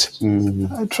I get,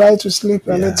 I try to sleep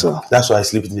a Yeah, little. that's why I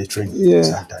sleep in the train Yeah.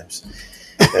 sometimes.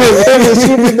 When you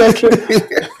sleep in the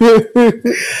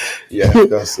train. Yeah,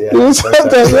 because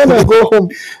Sometimes when I go home,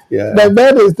 yeah, the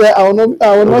bed is there. I will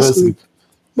I not don't sleep. sleep.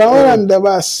 But when Oh, I'm in the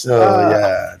bus, oh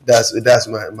yeah, that's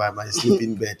my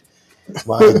sleeping bed.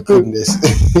 My goodness.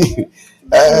 you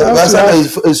have But to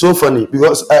sometimes have. it's so funny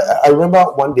because I remember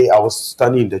one day I was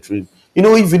standing in the train. You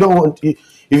know, if you don't want, if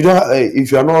you don't,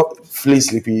 if you are not feeling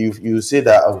sleepy, you say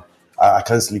that oh, I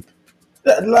can't sleep.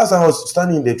 The last time I was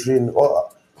standing in the train,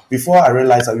 before I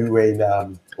realized that we were in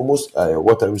almost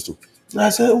what time is to. And I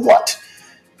said, "What?"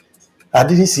 I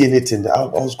didn't see anything. I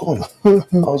was gone. I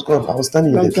was gone. I was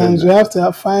standing in the train. Sometimes you have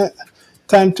to find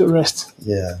time to rest.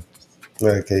 Yeah.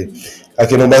 Okay.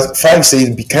 Okay. Number 5 says,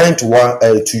 "Be kind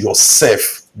to to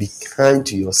yourself. Be kind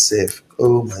to yourself."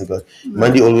 Oh my God.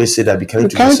 Mandy always say that. Be kind Be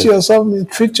to kind to yourself. yourself means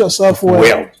treat yourself well.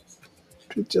 Well.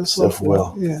 Treat Self yourself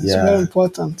well. well. Yeah, it's very Yeah.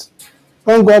 important.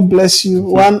 When God bless you,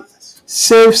 one,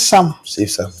 save some,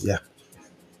 Save some. Yeah.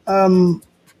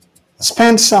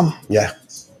 spend some. Yeah.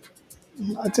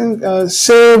 I think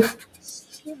save,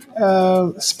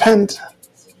 spend,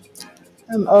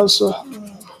 and also,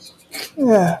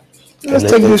 yeah. Let's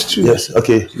take this too. yes,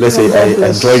 okay. Let's Oh, say God I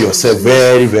enjoy yourself bless.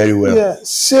 very, very well. Yeah,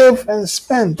 save and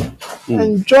spend.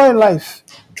 Enjoy life.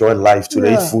 Enjoy life to the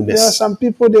Yeah, there are fullness. some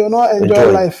people they will not enjoy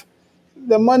Enjoy. life.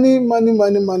 The money, money,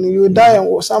 money, money. You die and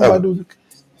Um,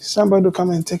 somebody will come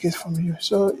and take it from you.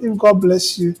 So if God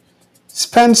bless you,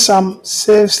 spend some,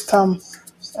 save some,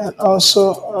 and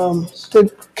also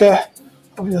take care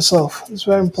of yourself. It's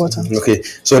very important. okay,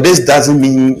 so this doesn't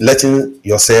mean letting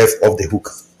yourself off the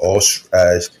hook or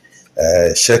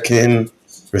shaking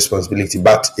responsibility,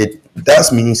 but it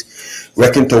does means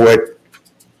working toward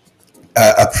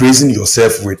appraising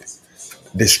yourself with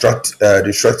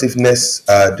destructiveness,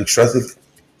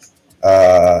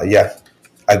 yeah,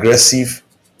 aggressive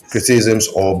criticisms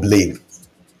or blame.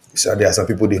 So there are some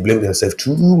people they blame themselves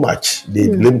too much. They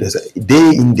blame themselves day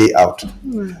in day out.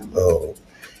 Oh,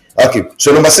 okay.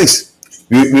 So number six,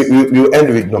 we will end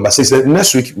with number six. Then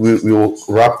next week we will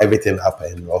wrap everything up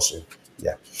and also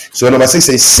yeah. So number six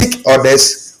says seek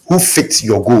others who fit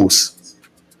your goals.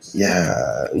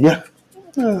 Yeah, yeah.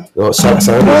 Yeah. Oh,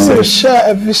 When you share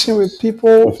a vision with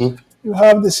people you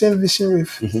have the same vision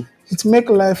with, it make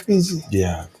life easy.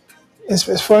 yeah,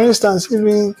 For instance,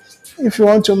 even if you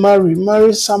want to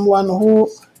marry someone who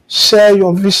share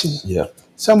your vision, yeah.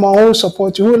 someone who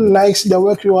support you, who likes the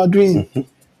work you are doing.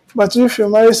 But if you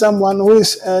marry someone who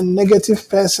is a negative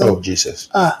person, Oh Jesus.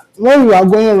 when you are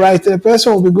going right, the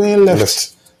person will be going left.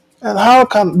 Left. And how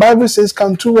can Bible says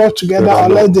can two work together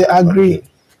unless they agree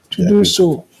to They do agree.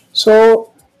 so?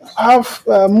 So have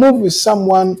move with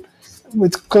someone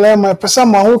with clear mind,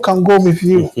 someone who can go with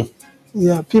you.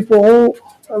 Yeah, people who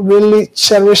really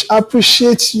cherish,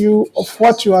 appreciate you of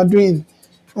what you are doing.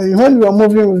 And when you are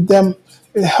moving with them,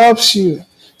 it helps you.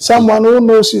 Someone who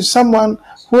knows you, someone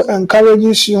who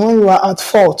encourages you when you are at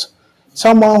fault,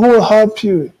 someone who will help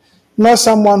you, not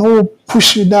someone who will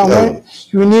push you down when No.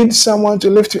 you need someone to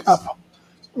lift you up.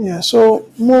 Yeah, so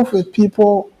move with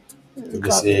people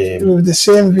The same with the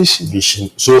same vision. vision.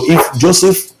 So if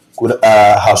Joseph could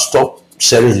have stopped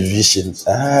sharing his vision,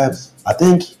 I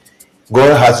think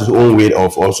God has his own way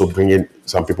of also bringing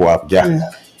some people up. Yeah.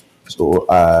 Yeah. So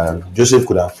Joseph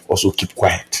could have also keep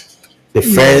quiet. The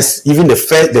Yeah. first, even the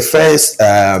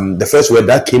first word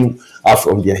that came out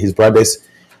from his brothers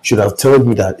should have told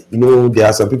me that there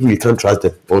are some people you can't trust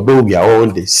them. Although we are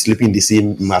all sleeping in the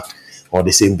same mat or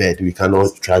the same bed, we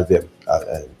cannot trust them.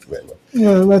 Well,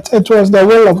 Yeah, but it was the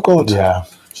will of God. yeah,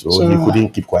 so he So couldn't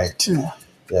keep quiet. yeah.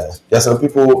 Yeah, there are some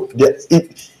people.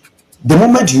 The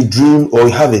moment you dream or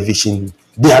you have a vision,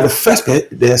 they are the first.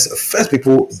 There's the first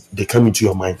people they come into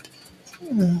your mind.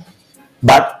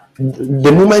 But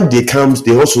the moment they come,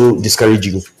 they also discourage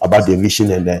you about the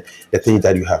vision and the things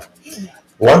that you have.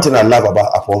 One thing I love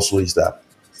about Apostle is that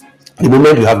the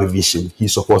moment you have a vision, he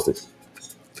supports it.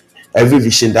 Every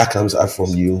vision that comes out from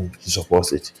you, he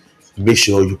supports it. Make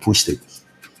sure you push it.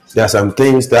 There are some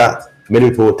things that many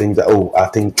people think that, oh, I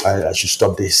think I should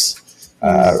stop this.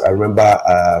 I remember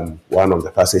one of the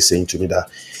pastors saying to me that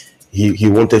he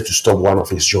wanted to stop one of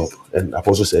his job, and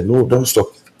Apostle said, "No, don't stop.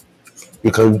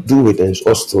 You can do it and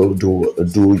also do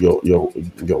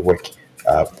your work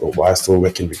while still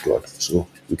working with God. So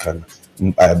you can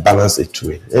balance it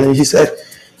to it." And he said,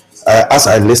 as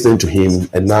I listened to him,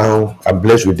 and now I'm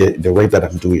blessed with the work that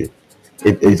I'm doing.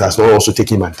 It has not also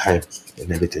taken my time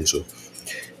and everything. So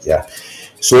yeah.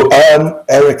 So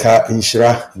Erica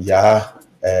Inshira, yeah,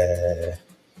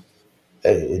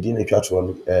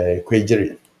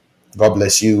 Kwejiri, God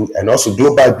bless you, and also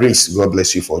Global Grace, God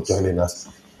bless you for joining us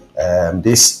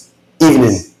this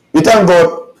evening. We thank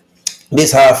God.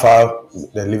 This how far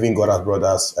the living God has brought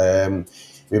us.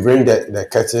 We bring the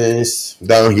curtains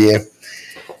down here,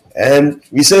 and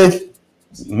we say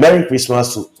Merry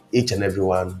Christmas to each and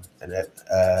everyone,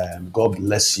 and God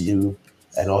bless you,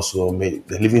 and also may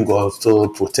the living God still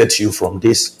protect you from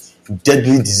this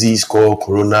deadly disease called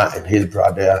Corona and his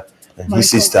brother and Michael. his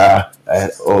sister,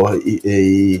 or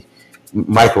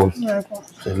Michael. Michael.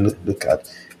 And look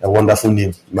at a wonderful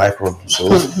name, Michael. So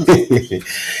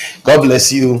God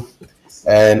bless you,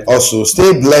 and also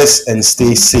stay blessed and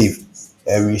stay safe.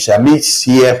 And we shall meet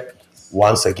here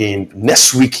once again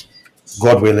next week,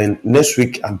 God willing. Next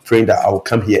week, I'm praying that I will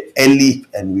come here early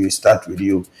and we will start with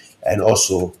you, and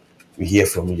also we hear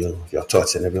from you, your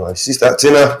thoughts and everyone. Sister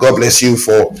Tina, God bless you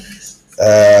for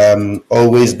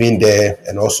always being there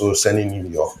and also sending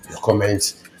in your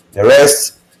comments. The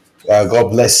rest, God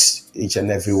bless each and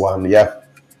every one. Yeah,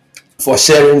 for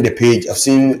sharing the page. I've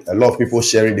seen a lot of people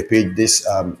sharing the page this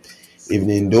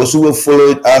evening. Those who will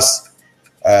follow us,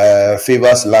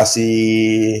 Favors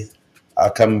Lassie,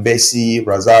 Akambesi,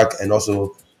 Razak, and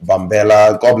also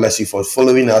Bambela. God bless you for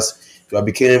following us.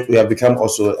 you have become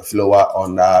also a follower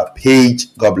on our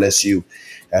page. God bless you,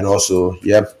 and also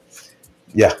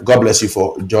God bless you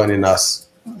for joining us.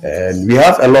 And we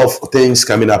have a lot of things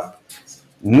coming up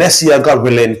next year, God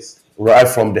willing. Right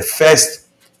from the first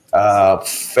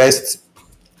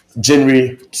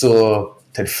January to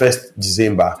 31st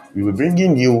December, we will be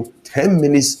bringing you 10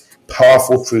 minutes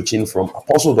powerful preaching from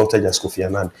Apostle Dr. Kofi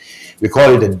Annan. We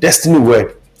call it the Destiny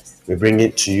Word. We bring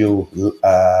it to you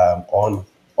on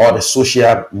all the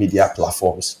social media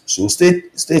platforms. So stay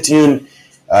tuned.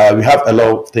 We have a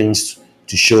lot of things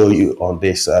to show you on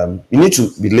this. You need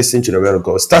to be listening to the Word of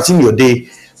God, starting your day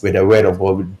with the Word of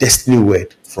God, with Destiny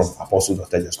Word from Apostle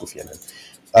Dr. Kofi Annan.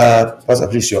 Pastor,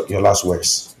 please, your last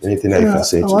words. Anything that you can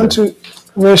say I to want them? to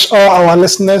wish all our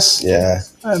listeners Yeah.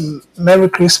 Merry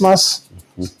Christmas.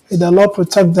 May the Lord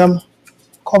protect them,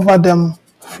 cover them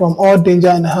from all danger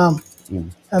and harm.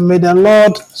 And may the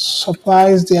Lord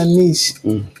surprise their needs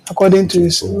according to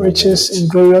his riches in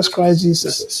glorious Christ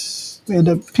Jesus. Jesus. May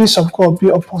the peace of God be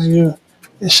upon you.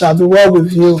 It shall be well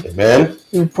with you. Amen.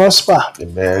 You prosper.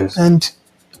 Amen. And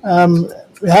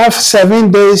we have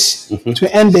 7 days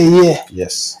to end the year.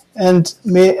 Yes. And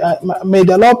may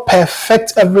the Lord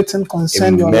perfect everything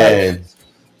concerning your life. Amen.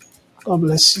 God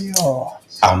bless you all.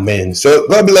 Amen. So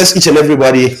God bless each and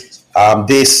everybody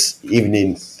this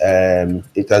evening.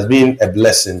 It has been a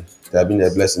blessing. It has been a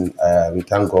blessing. We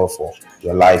thank God for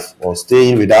your life, for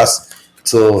staying with us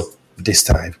till this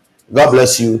time. God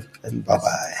bless you, and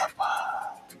bye-bye.